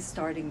brain is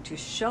starting to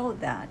show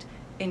that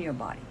in your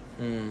body.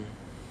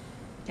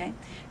 Okay?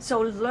 So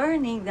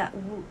learning that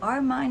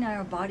our mind and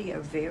our body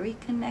are very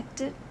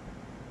connected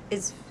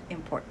is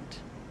important.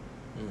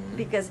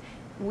 Because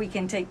we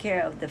can take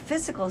care of the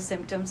physical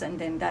symptoms, and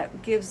then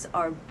that gives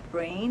our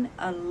brain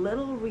a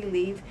little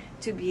relief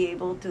to be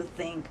able to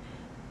think,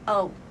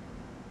 oh,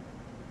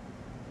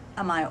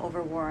 am I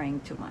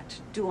over-worrying too much?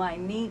 Do I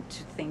need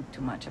to think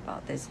too much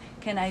about this?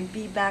 Can I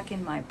be back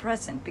in my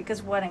present?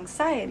 Because what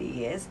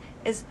anxiety is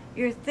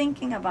you're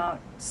thinking about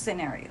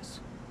scenarios.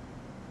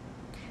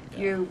 Yeah.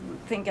 You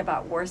think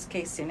about worst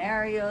case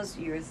scenarios,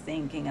 you're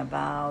thinking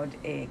about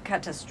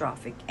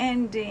catastrophic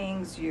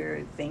endings,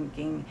 you're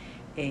thinking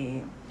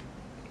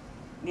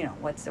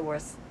what's the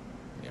worst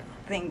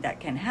thing that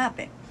can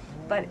happen.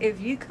 But if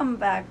you come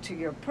back to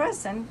your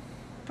present,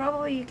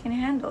 probably you can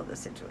handle the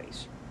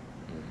situation.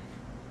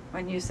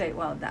 When you say,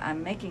 well,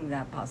 I'm making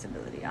that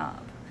possibility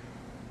up,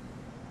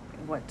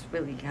 what's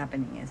really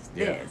happening is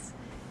this,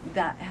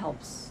 that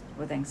helps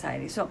with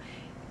anxiety. So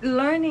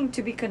learning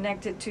to be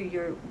connected to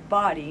your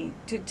body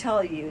to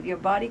tell you, your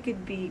body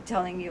could be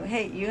telling you,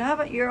 hey,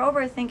 you're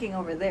overthinking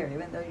over there,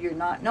 even though you're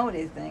not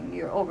noticing,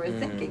 you're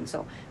overthinking.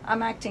 So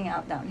I'm acting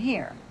out down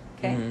here,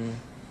 okay?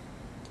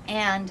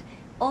 And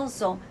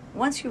also,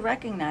 once you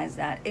recognize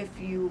that, if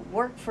you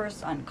work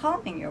first on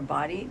calming your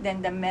body,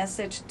 then the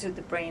message to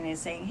the brain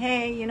is saying,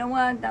 hey, you know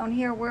what, down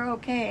here we're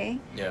okay.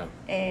 Yeah.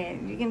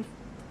 And you can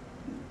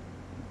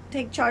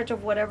take charge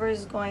of whatever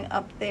is going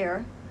up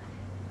there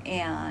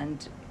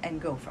and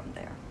go from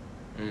there.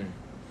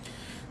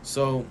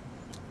 So,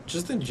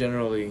 just in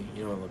generally,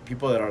 the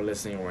people that are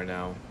listening right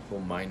now who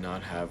might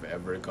not have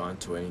ever gone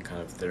to any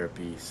kind of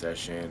therapy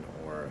session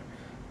or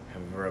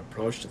have ever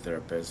approached a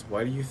therapist,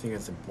 why do you think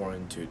it's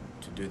important to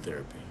do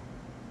therapy?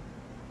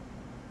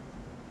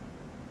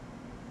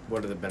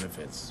 What are the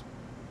benefits?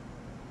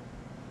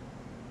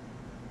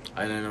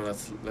 And I know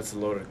that's a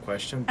loaded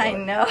question. But, I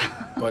know.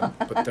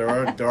 but there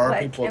are what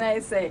people. Can I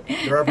say?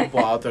 There are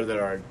people out there that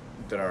are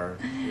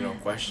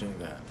questioning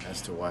that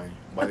as to why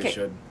Okay. they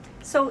should.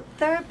 So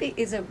therapy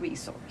is a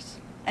resource,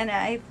 and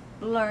I've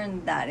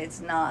learned that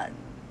it's not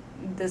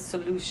the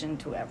solution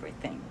to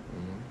everything.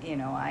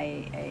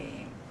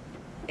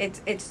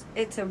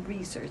 It's a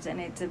resource, and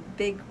it's a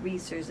big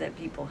resource that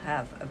people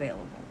have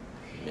available.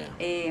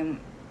 Yeah.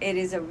 It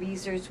is a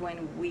resource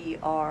when we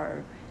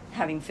are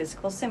having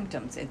physical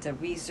symptoms. It's a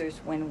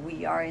resource when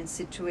we are in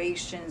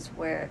situations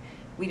where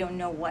we don't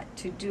know what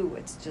to do.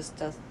 It's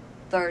just a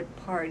third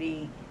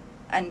party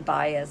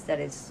unbiased that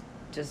is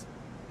just,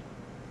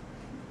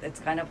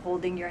 it's kind of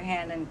holding your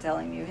hand and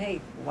telling you,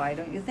 hey, why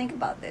don't you think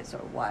about this,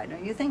 or why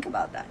don't you think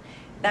about that?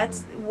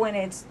 That's when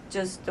it's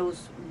just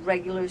those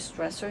regular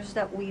stressors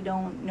that we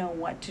don't know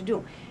what to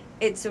do.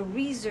 It's a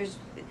resource.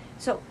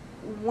 So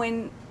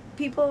when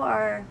people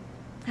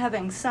have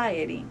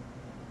anxiety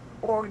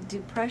or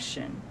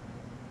depression,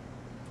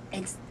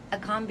 it's a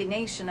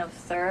combination of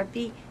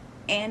therapy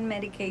and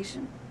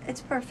medication.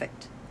 It's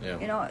perfect.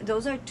 Yeah.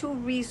 Those are two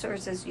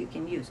resources you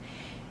can use.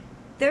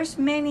 There's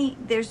many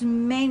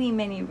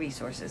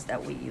resources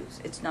that we use.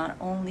 It's not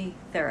only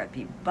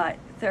therapy, but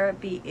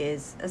therapy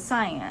is a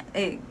science.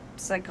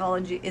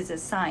 Psychology is a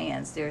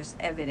science. There's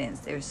evidence,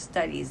 there's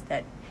studies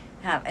that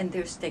have, and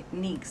there's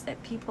techniques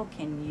that people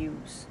can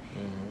use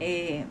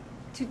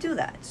to do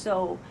that.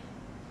 So,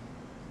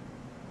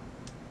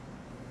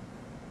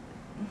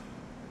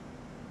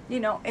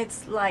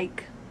 it's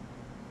like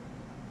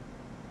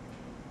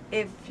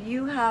if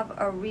you have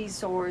a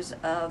resource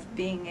of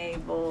being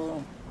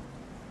able,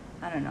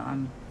 I don't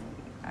know,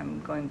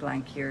 I'm going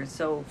blank here.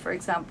 So, for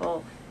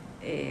example,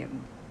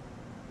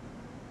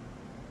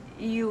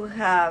 you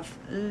have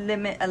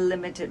a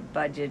limited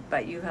budget,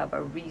 but you have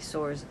a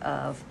resource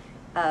of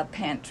a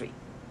pantry.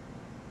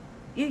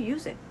 You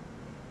use it.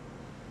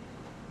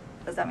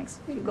 Does that make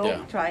sense? You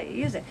go try it,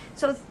 use it.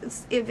 So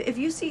if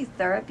you see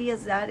therapy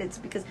as that, it's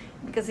because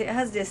it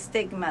has this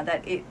stigma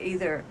that it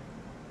either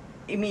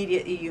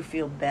immediately you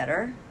feel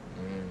better,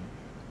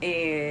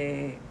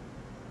 that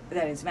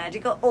it's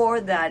magical,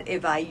 or that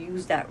if I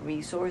use that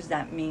resource,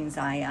 that means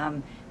I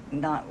am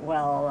not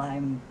well.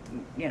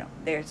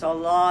 There's a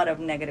lot of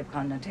negative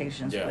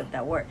connotations with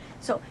that word.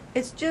 So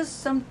it's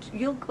just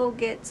you'll go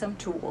get some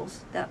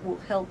tools that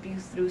will help you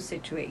through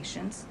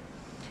situations.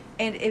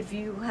 And if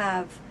you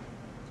have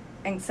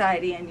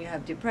anxiety and you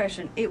have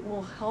depression, it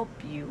will help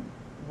you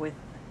with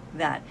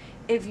that.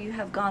 If you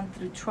have gone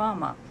through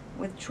trauma,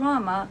 with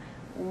trauma,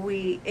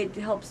 it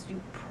helps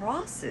you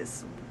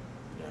process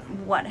Yeah.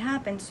 what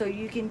happened so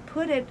you can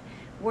put it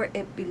where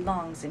it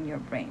belongs in your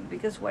brain.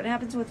 Because what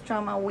happens with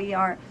trauma,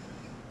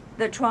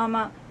 the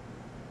trauma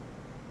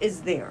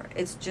is there.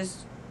 It's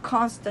just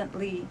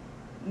constantly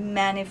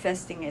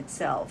manifesting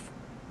itself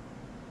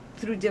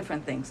through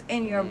different things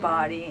in your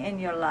body, in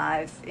your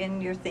life,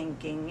 in your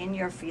thinking, in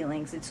your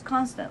feelings. It's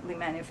constantly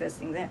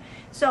manifesting there.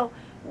 So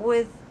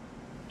with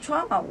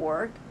trauma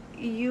work,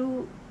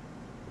 you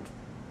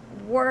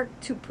work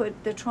to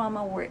put the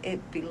trauma where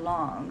it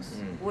belongs,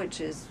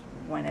 which is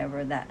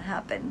whenever that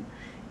happened,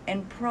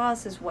 and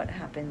process what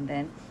happened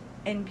then,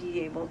 and be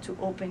able to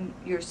open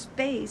your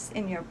space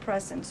in your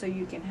present so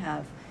you can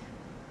have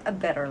a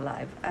better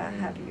life, a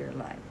happier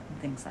life, and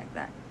things like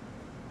that.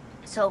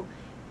 So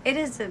it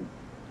is a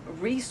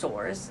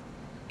resource,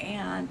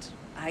 and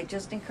I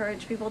just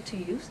encourage people to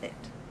use it.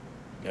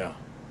 Yeah.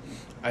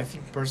 I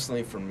think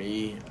personally for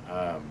me,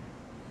 I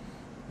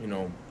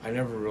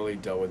never really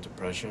dealt with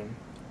depression.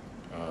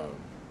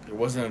 It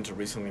wasn't until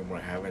recently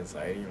when I have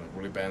anxiety, like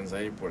really bad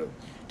anxiety, but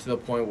to the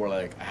point where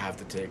like I have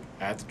to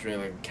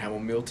drink like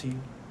chamomile tea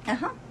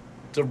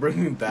to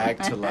bring me back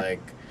to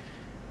like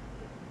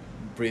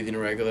breathing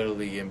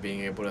regularly and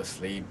being able to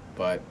sleep.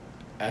 But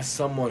as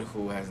someone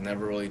who has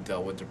never really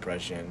dealt with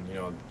depression,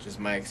 just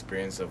my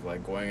experience of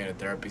like going in a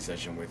therapy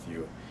session with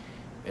you,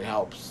 it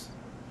helps.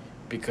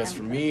 Because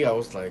for me, I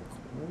was like,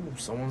 ooh,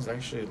 someone's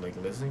actually like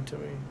listening to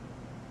me,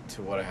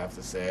 to what I have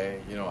to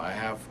say. I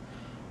have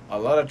a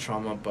lot of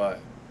trauma, but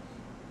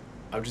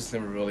I've just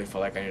never really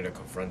felt like I needed to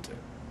confront it.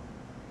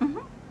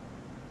 Mm-hmm.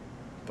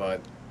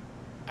 But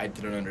I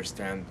didn't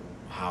understand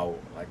how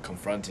like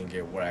confronting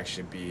it would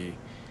actually be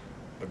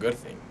a good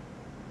thing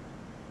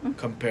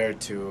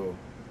compared to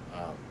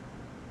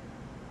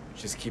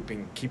just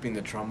keeping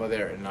the trauma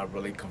there and not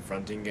really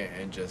confronting it,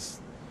 and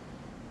just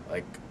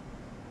like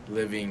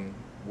living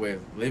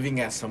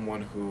as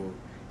someone who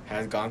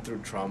has gone through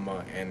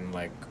trauma and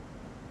like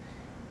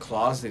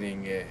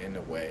closeting it in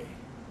a way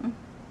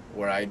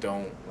where I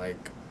don't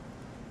like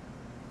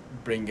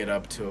bring it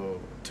up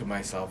to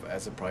myself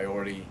as a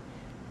priority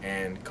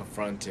and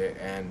confront it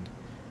and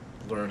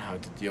learn how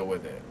to deal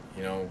with it.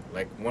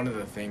 Like one of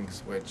the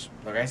things which,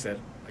 like I said,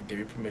 I give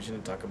you permission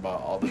to talk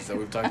about all this that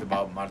we've talked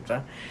about,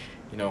 Marta.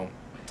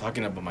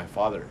 Talking about my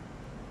father,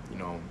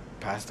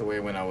 passed away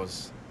when I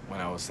was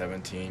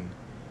 17,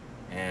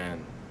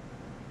 and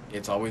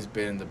it's always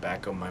been in the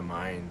back of my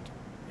mind,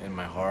 in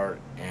my heart,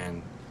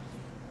 and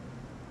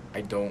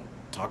I don't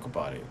talk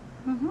about it.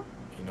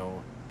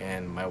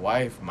 And my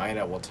wife,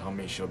 Mayra, will tell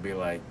me, she'll be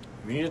like,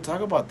 you need to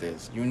talk about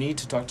this. You need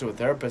to talk to a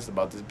therapist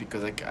about this,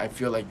 because I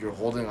feel like you're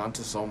holding on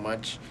to so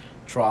much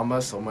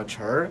trauma, so much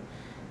hurt,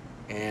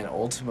 and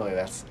ultimately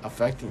that's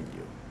affecting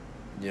you,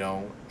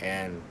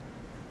 and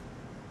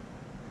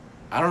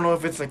I don't know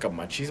if it's like a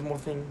machismo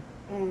thing,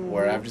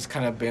 where I've just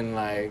kind of been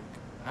like,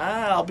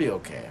 I'll be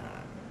okay.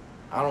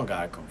 I don't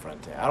gotta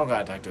confront it. I don't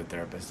gotta talk to a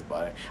therapist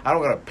about it. I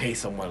don't gotta pay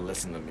someone to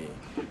listen to me,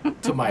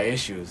 to my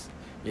issues,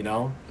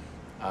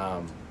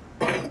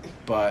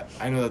 But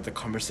I know that the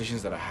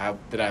conversations that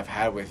I've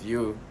had with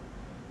you,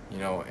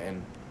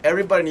 and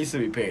everybody needs to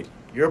be paid.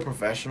 You're a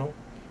professional.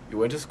 You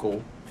went to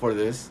school for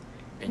this,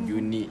 and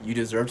you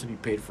deserve to be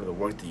paid for the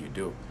work that you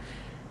do.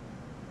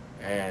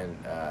 And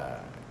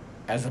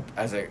as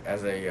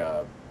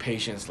a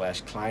patient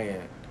 /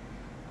 client,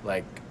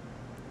 like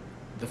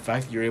the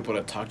fact that you're able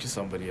to talk to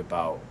somebody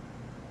about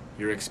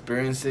your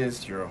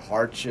experiences, your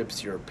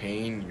hardships, your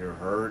pain, your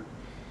hurt,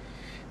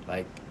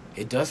 like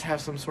it does have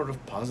some sort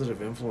of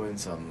positive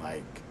influence on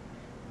like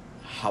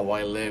how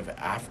I live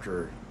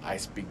after I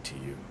speak to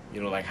you.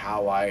 Like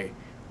how I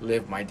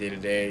live my day to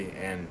day,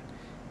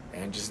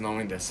 and just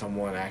knowing that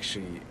someone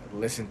actually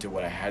listened to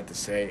what I had to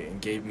say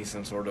and gave me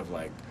some sort of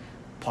like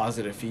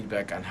positive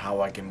feedback on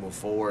how I can move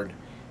forward,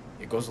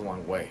 it goes a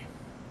long way.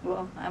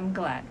 Well, I'm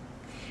glad.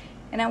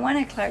 And I want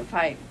to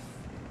clarify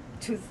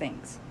two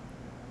things.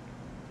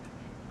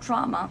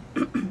 Trauma,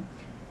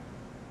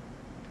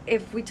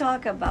 if we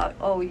talk about,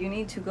 you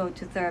need to go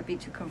to therapy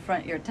to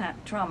confront your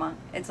trauma,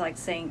 it's like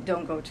saying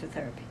don't go to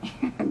therapy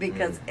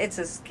because it's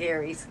a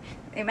scary,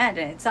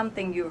 imagine it's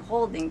something you're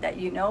holding that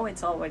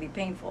it's already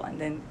painful,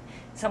 and then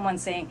someone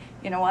saying,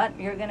 you know what,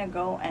 you're going to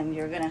go and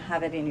you're going to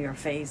have it in your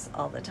face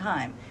all the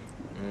time.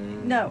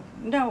 No,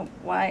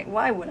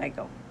 why would I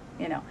go?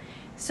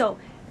 So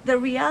the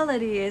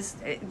reality is,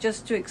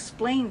 just to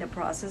explain the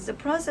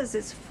process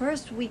is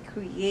first we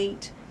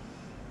create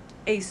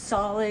a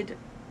solid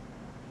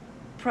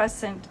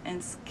present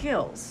and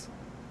skills,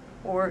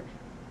 or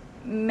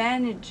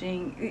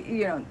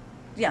managing,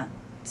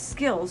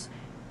 skills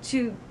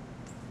to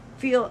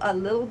feel a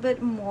little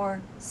bit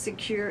more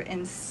secure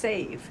and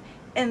safe.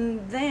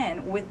 And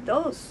then with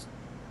those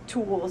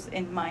tools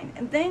in mind,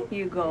 and then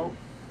you go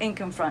and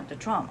confront the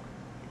trauma.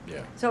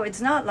 Yeah. So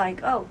it's not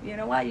like, you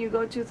know what, you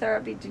go to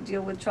therapy to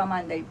deal with trauma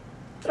and they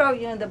throw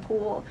you in the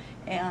pool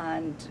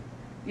and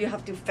you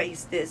have to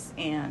face this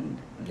and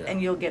Yeah.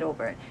 you'll get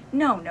over it.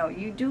 No,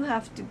 you do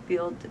have to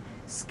build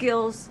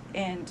skills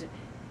and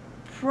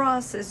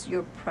process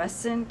your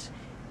present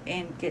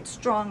and get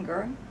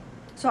stronger.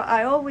 So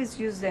I always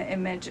use the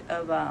image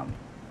of a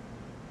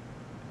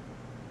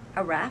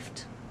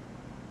raft.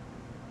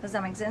 Does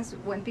that make sense?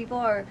 When people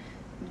are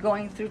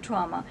going through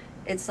trauma,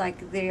 it's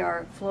like they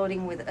are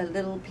floating with a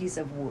little piece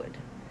of wood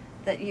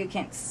that you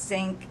can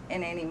sink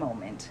in any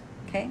moment.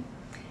 Okay?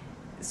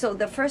 So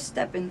the first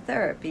step in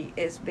therapy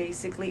is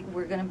basically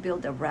we're going to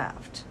build a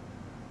raft.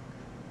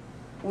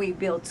 We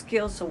build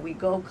skills, so we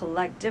go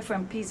collect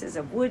different pieces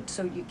of wood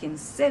so you can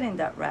sit in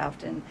that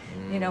raft and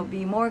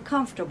be more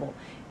comfortable.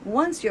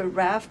 Once your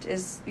raft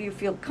is, you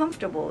feel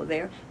comfortable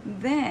there,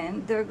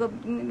 then there are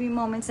going to be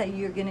moments that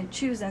you're going to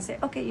choose and say,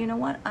 okay, you know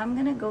what, I'm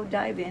going to go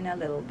dive in a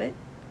little bit,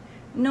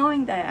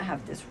 knowing that I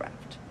have this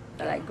raft.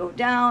 That I go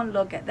down,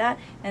 look at that,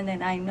 and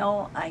then I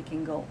know I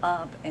can go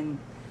up and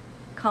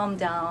calm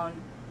down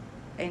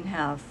and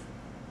have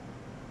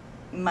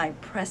my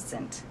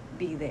present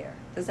be there.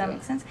 Does that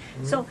make sense?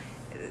 Mm-hmm. So,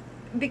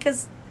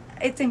 because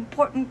it's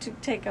important to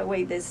take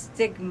away this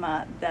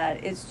stigma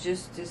that it's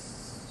just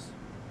this,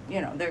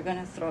 they're going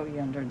to throw you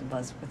under the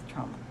bus with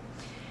trauma.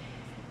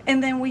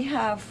 And then we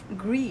have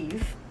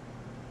grief,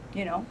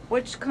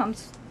 which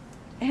comes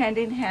hand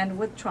in hand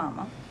with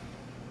trauma.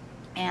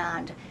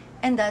 And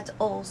that's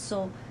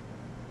also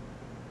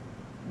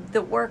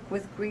the work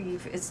with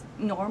grief is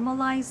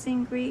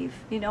normalizing grief.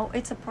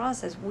 It's a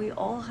process. We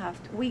all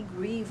we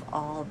grieve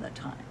all the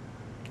time.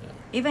 Yeah.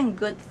 Even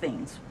good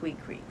things we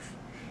grieve.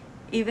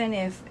 Even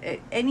if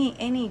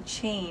any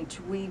change,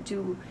 we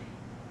do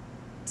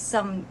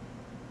some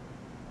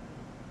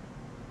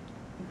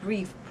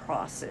grief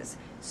process.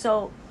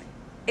 So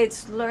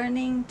it's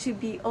learning to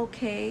be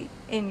okay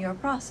in your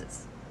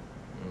process.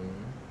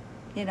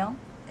 Mm-hmm.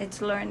 It's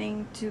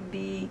learning to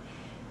be,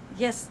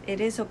 yes,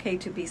 it is okay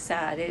to be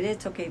sad. It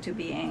is okay to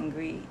be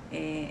angry.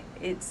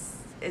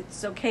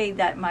 It's okay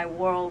that my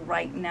world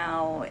right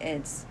now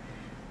it's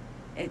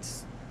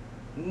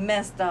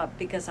messed up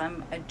because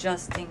I'm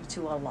adjusting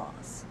to a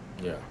loss.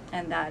 Yeah.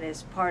 And that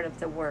is part of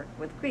the work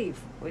with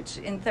grief, which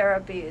in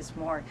therapy is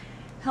more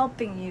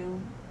helping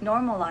you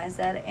normalize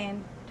that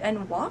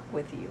and walk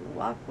with you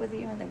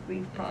in the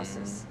grief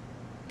process.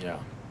 Yeah.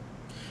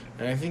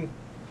 And I think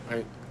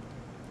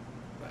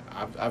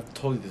I've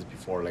told you this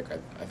before, like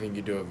I think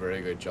you do a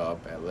very good job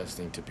at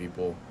listening to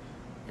people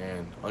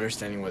and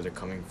understanding where they're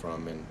coming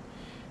from,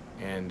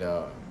 and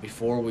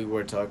before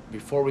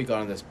we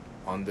got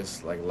on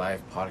this like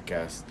live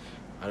podcast,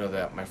 I know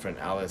that my friend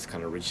Alice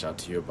kind of reached out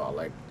to you about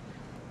like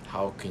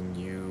how can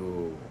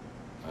you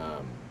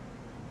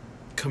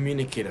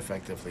communicate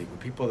effectively with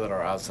people that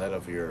are outside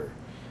of your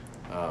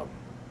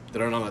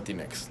that are not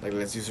Latinx. Like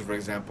let's use for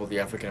example the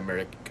African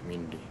American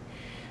community.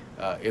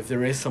 If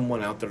there is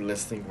someone out there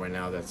listening right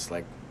now that's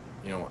like,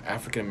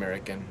 African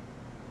American,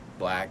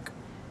 Black,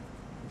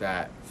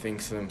 that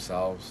thinks to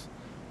themselves,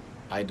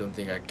 I don't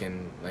think I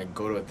can like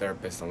go to a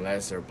therapist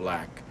unless they're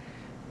Black.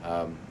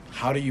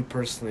 How do you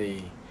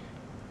personally,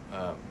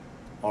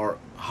 are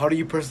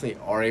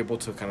able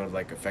to kind of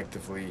like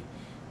effectively,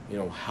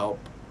 help,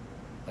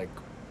 like,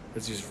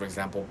 let's use for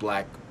example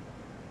Black,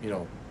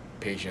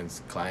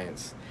 patients,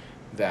 clients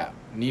that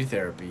need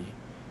therapy.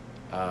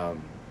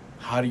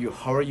 How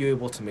are you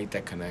able to make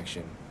that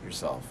connection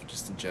yourself,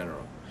 just in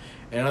general?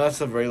 And I know that's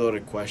a very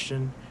loaded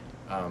question,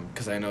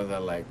 because I know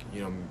that like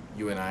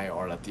you and I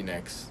are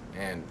Latinx,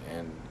 and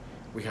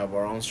we have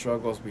our own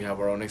struggles, we have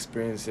our own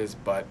experiences,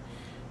 but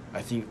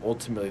I think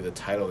ultimately the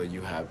title that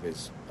you have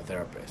is a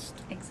therapist.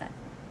 Exactly.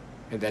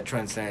 And that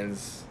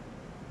transcends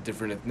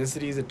different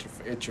ethnicities.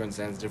 It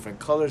transcends different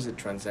colors. It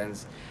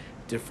transcends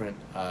different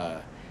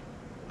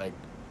like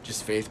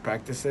just faith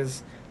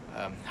practices.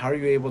 How are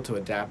you able to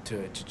adapt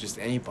to just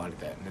anybody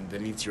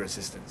that needs your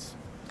assistance?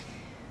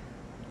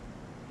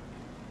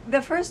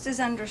 The first is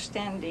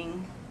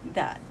understanding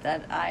that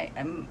I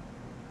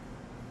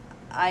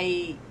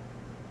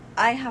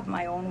have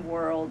my own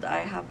world, I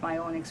have my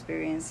own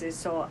experiences,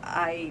 so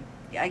I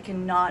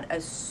cannot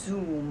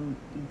assume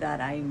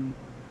that I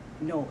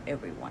know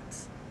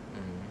everyone's.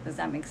 Mm-hmm. Does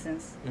that make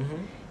sense?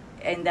 Mm-hmm.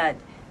 And that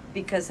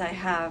because I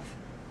have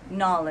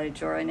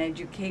knowledge or an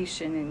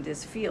education in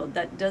this field,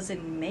 that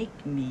doesn't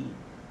make me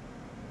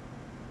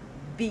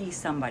be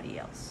somebody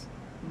else.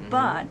 Mm-hmm.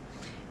 But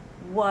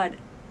what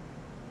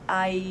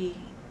I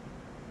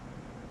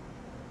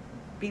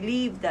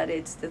believe that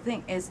it's the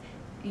thing is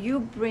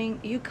you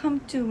come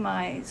to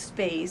my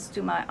space,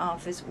 to my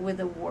office with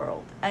a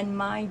world, and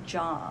my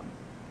job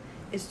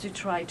is to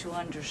try to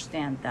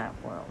understand that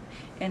world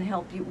and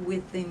help you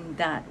within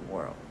that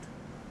world.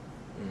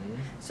 Mm-hmm.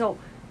 So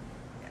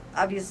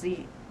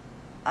obviously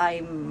I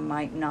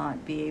might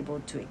not be able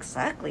to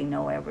exactly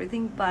know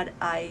everything, but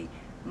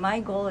my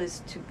goal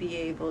is to be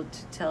able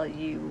to tell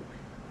you,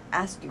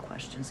 ask you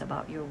questions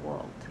about your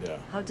world. Yeah.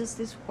 How does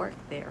this work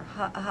there?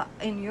 How,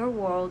 in your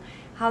world,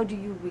 how do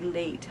you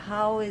relate?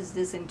 How is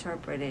this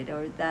interpreted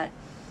or that?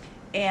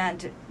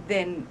 And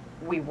then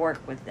we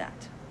work with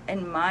that.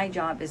 and my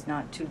job is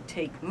not to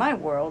take my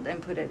world and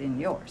put it in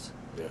yours.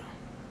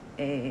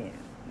 Yeah.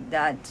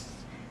 That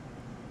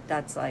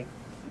that's like,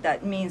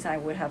 that means I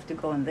would have to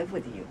go and live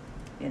with you,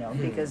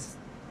 because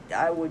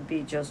I would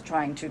be just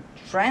trying to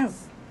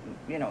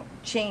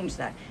change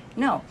that.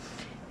 No.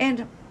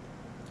 And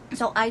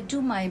so I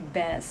do my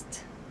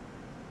best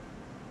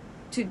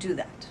to do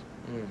that,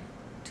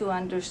 to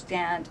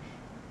understand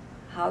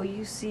how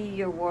you see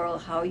your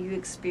world, how you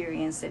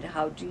experience it,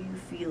 how do you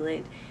feel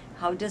it,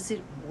 how does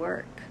it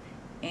work,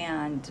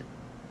 and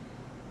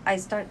I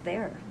start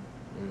there.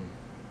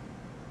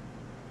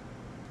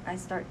 I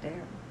start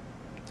there.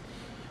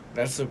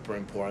 That's super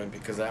important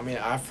because I mean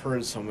I've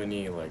heard so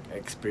many like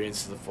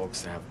experiences of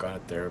folks that have gone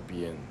to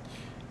therapy, and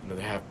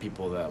they have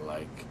people that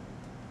like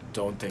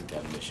don't take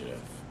that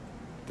initiative,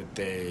 that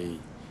they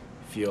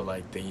feel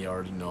like they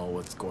already know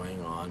what's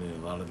going on in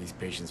a lot of these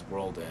patients'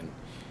 world, and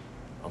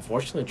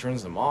unfortunately it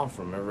turns them off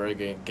from ever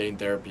getting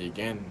therapy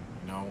again.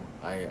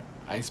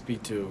 I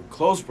speak to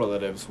close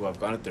relatives who have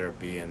gone to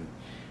therapy,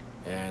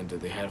 and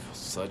they have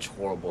such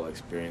horrible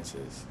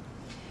experiences.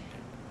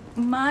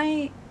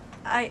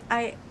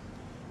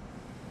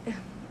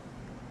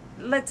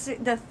 Let's say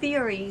the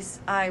theories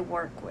I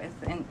work with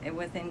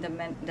within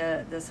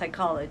the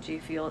psychology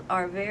field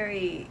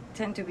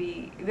tend to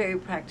be very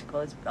practical.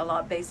 It's a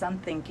lot based on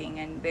thinking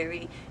and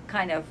very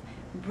kind of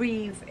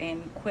brief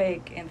and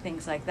quick and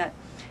things like that.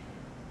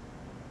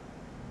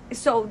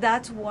 So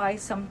that's why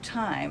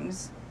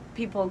sometimes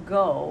people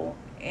go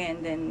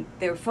and then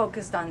they're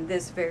focused on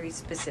this very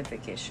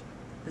specific issue.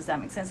 Does that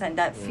make sense? And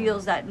that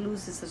that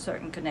loses a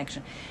certain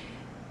connection.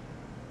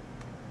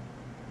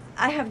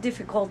 I have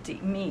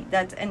difficulty,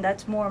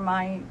 that's more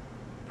my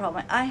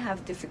problem. I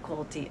have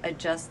difficulty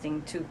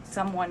adjusting to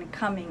someone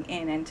coming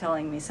in and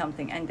telling me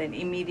something and then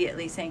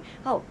immediately saying,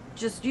 oh,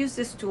 just use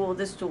this tool,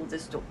 this tool,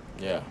 this tool.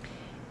 Yeah.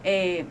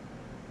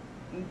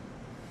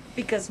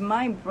 Because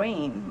my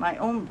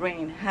own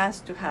brain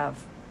has to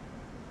have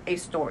a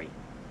story.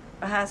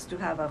 It has to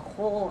have a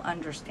whole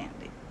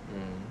understanding.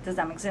 Does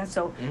that make sense?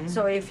 So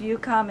if you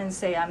come and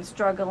say, I'm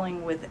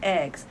struggling with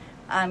X,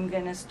 I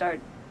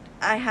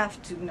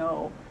have to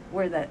know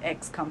where that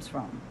X comes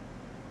from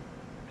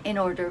in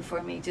order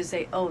for me to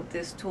say, oh,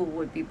 this tool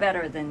would be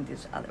better than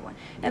this other one.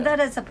 And that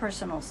is a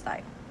personal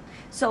style.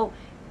 So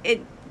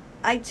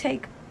I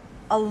take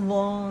a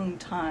long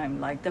time.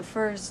 Like the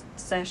first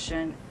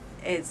session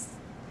is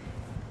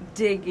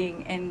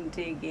digging,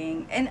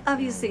 and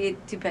obviously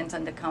it depends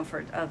on the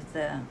comfort of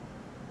the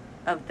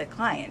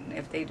client.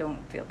 If they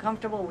don't feel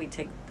comfortable, we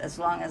take as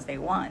long as they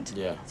want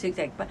to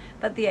take.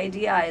 But the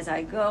idea is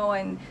I go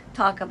and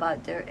talk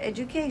about their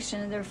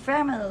education, their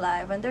family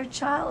life, and their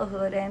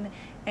childhood,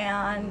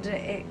 and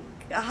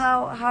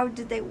how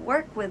did they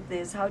work with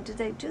this? How did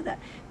they do that?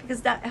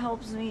 Because that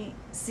helps me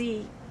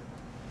see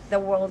the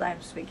world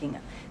I'm speaking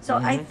of. So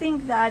I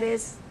think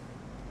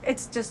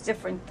it's just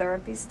different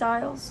therapy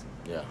styles.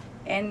 Yeah.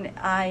 And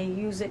I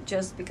use it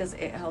just because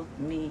it helped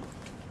me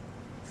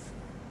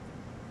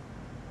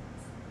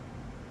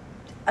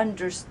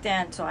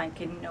understand, so I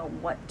can know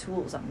what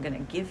tools I'm going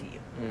to give you.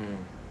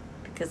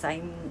 Because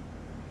I'm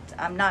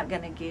not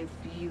going to give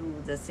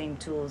you the same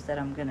tools that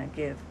I'm going to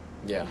give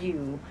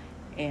you,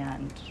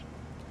 and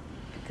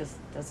because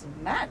it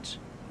doesn't match.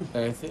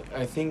 And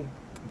I think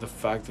the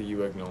fact that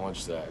you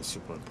acknowledge that is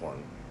super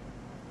important.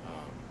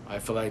 I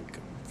feel like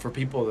for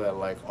people that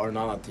like are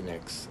not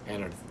Latinx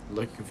and are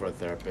looking for a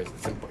therapist,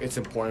 it's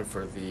important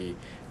for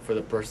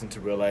the person to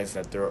realize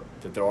that there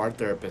are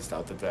therapists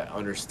out there that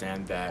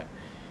understand that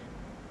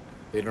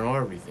they don't know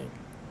everything.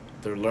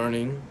 They're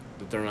learning,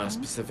 that they're not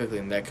specifically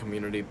in that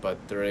community,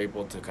 but they're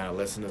able to kind of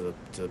listen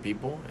to the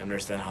people and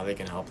understand how they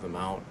can help them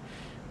out.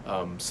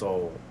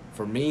 So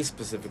for me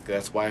specifically,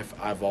 that's why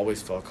I've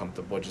always felt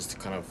comfortable just to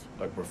kind of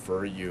like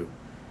refer you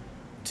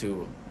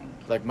to,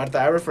 like Marta,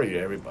 I refer you to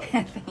everybody.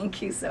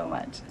 Thank you so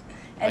much.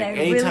 And like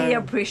I really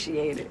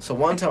appreciate it. So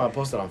one time I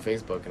posted on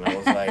Facebook and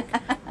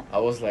I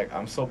was like,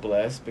 I'm so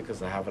blessed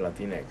because I have a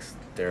Latinx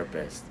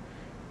therapist.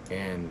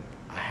 And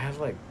I had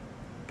like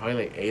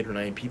probably like 8 or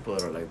 9 people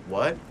that are like,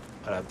 what?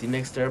 A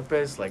Latinx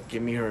therapist? Like,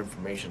 give me her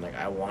information. Like,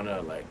 I want to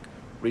like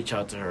reach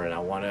out to her, and I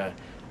want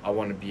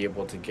to be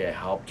able to get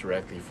help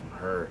directly from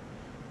her.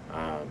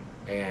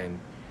 And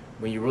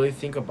when you really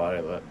think about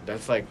it,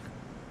 that's like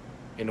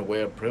in a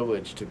way a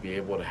privilege to be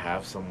able to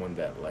have someone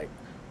that like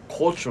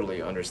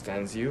culturally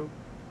understands you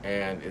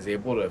and is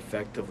able to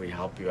effectively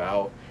help you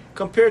out,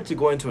 compared to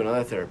going to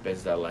another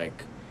therapist that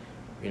like,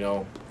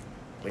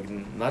 like,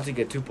 not to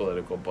get too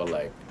political, but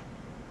like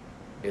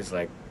is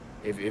like,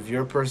 if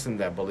you're a person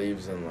that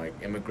believes in like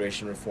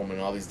immigration reform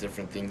and all these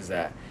different things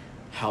that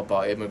help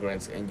out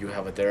immigrants, and you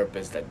have a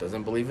therapist that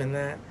doesn't believe in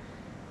that,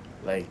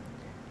 like,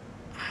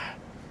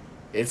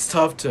 it's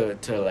tough to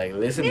like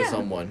listen to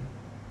someone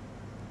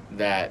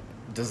that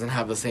doesn't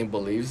have the same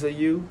beliefs that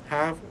you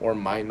have, or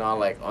might not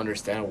like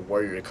understand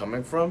where you're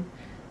coming from,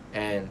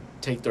 and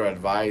take their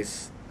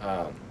advice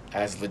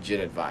as legit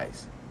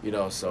advice.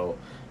 So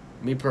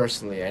me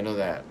personally, I know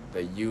that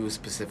you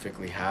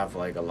specifically have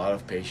like a lot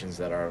of patients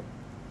that are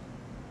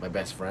my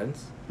best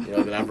friends,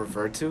 that I've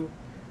referred to.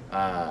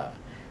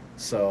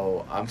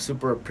 So I'm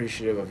super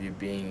appreciative of you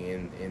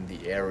being in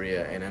the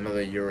area, and I know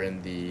that you're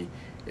in the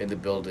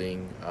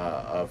building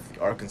of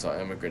the Arkansas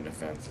Immigrant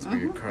Defense. That's where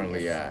you're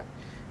currently Yes.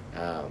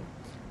 at.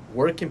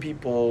 Where can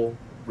people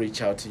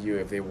reach out to you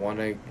if they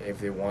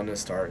wanna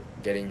start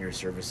getting your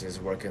services?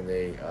 Where can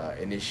they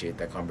initiate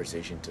that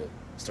conversation to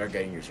start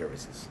getting your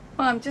services?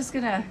 Well, I'm just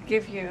gonna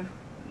give you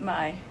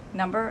my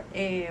number.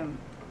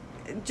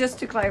 Just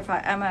to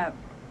clarify, I'm a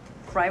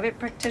private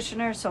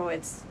practitioner, so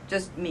it's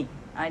just me.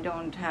 I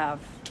don't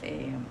have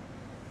a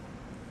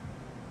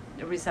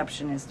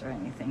receptionist or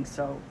anything,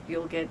 so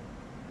you'll get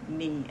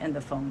me and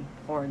the phone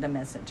or the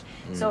message.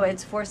 So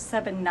it's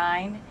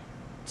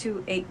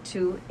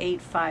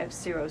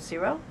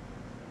 479-282-8500.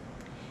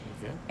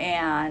 Okay.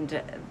 And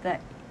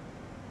that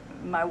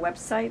my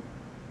website,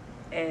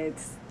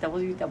 it's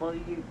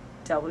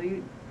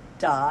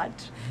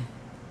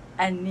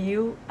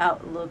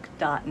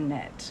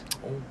www.anewoutlook.net.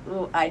 Oh,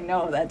 Ooh, I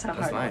know that's a that's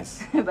hard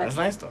nice. one. That's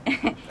nice though.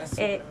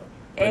 A,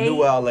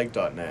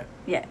 AnewOutlook.net.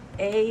 yeah,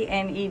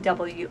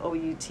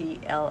 ANEWOUTLL.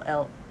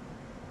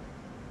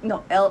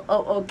 No,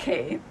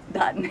 LOOK.net.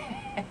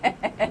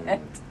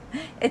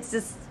 It's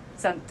just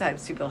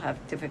sometimes people have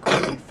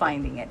difficulty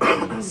finding it.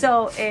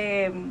 So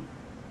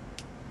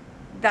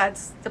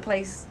that's the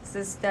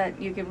places that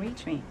you can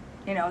reach me.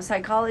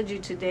 Psychology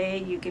Today,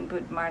 you can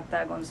put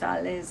Marta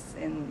Gonzalez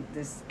in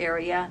this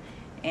area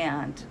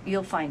and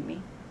you'll find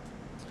me.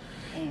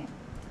 And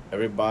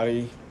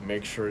Everybody,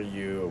 make sure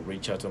you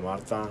reach out to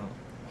Marta.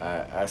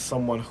 As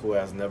someone who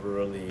has never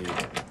really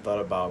thought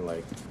about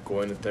like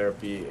going to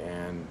therapy,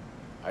 and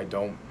I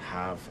don't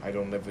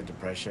live with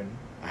depression.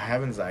 I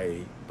have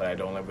anxiety, but I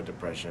don't live with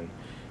depression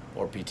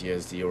or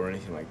PTSD or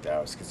anything like that,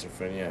 or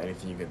schizophrenia,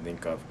 anything you can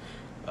think of.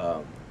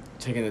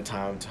 Taking the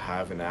time to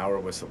have an hour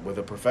with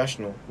a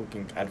professional who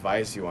can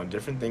advise you on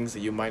different things that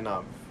you might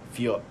not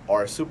feel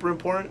are super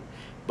important,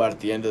 but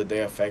at the end of the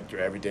day affect your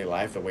everyday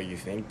life, the way you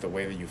think, the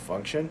way that you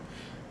function,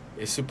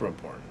 is super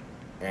important.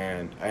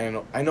 And I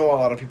know a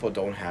lot of people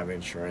don't have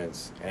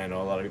insurance, and I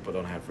know a lot of people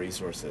don't have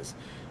resources,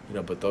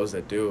 but those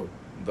that do,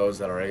 those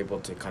that are able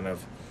to kind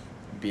of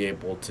be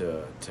able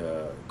to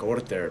go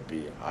to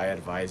therapy, I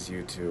advise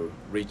you to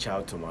reach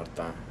out to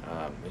Marta.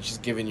 And she's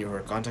giving you her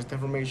contact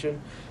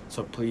information,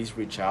 so please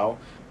reach out.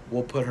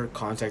 We'll put her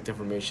contact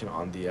information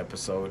on the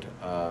episode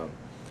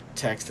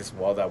text as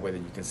well, that way that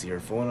you can see her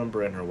phone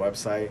number and her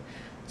website.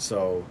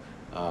 So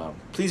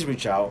please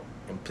reach out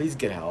and please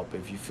get help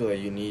if you feel that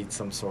you need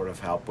some sort of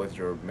help with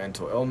your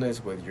mental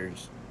illness, with your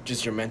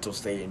mental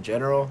state in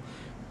general.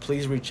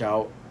 Please reach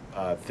out.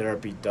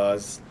 Therapy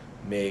does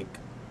make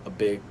a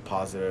big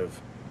positive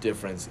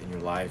difference in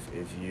your life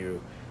if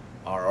you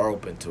are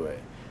open to it.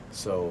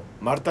 So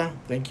Marta,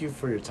 thank you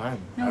for your time.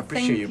 No, I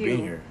appreciate thank you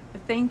being here.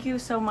 Thank you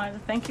so much.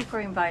 Thank you for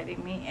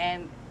inviting me,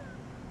 and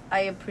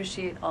I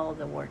appreciate all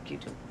the work you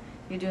do.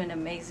 You do an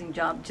amazing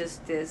job.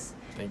 Just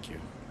Thank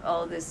you.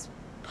 all this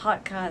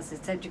podcast,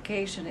 it's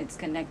education, it's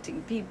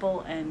connecting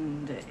people,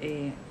 and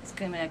it's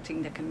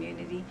connecting the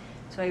community.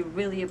 So I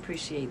really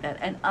appreciate that.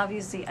 And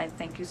obviously, I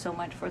thank you so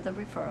much for the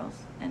referrals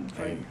and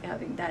for Hey.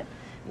 having that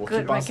We'll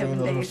good keep on sending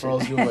those recommendation.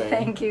 referrals your way.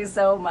 Thank you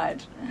so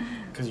much.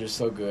 Because you're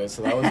so good.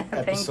 So that was Thank you.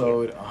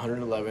 episode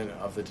 111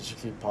 of the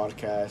District 3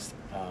 podcast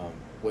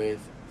with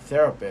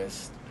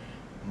therapist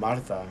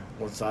Marta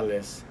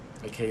Gonzalez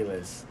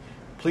Michaelis.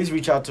 Please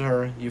reach out to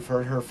her. You've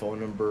heard her phone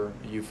number.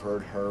 You've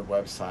heard her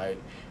website.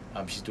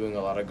 She's doing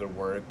a lot of good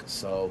work.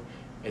 So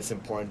it's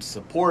important to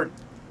support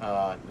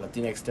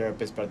Latinx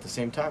therapists, but at the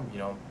same time,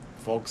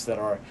 folks that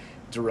are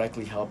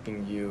directly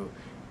helping you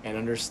and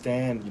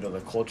understand,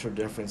 the cultural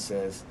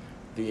differences,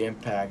 the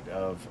impact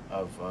of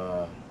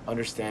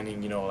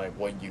understanding, like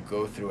what you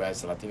go through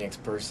as a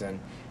Latinx person,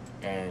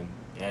 and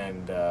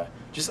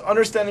just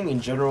understanding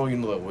in general,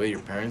 the way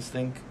your parents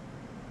think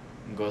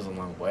goes a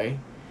long way.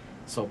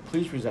 So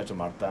please reach out to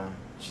Marta.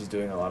 She's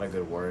doing a lot of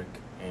good work,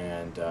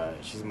 and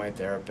she's my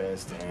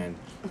therapist, and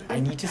I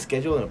need to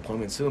schedule an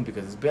appointment soon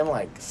because it's been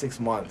like 6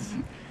 months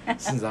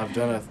since I've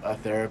done a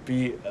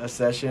therapy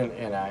session,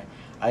 and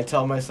I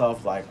tell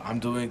myself like I'm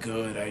doing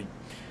good.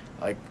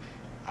 I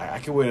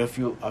can wait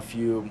a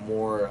few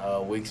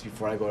more weeks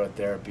before I go to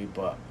therapy,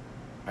 but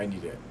I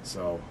need it.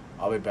 So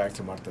I'll be back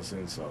to Marta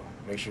soon. So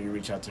make sure you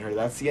reach out to her.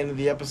 That's the end of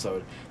the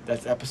episode.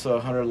 That's episode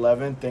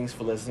 111. Thanks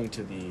for listening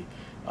to the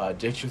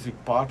District 3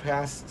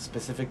 podcast,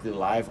 specifically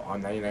live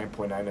on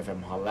 99.9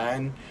 FM Hot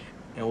Latin,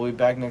 and we'll be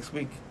back next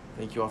week.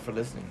 Thank you all for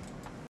listening.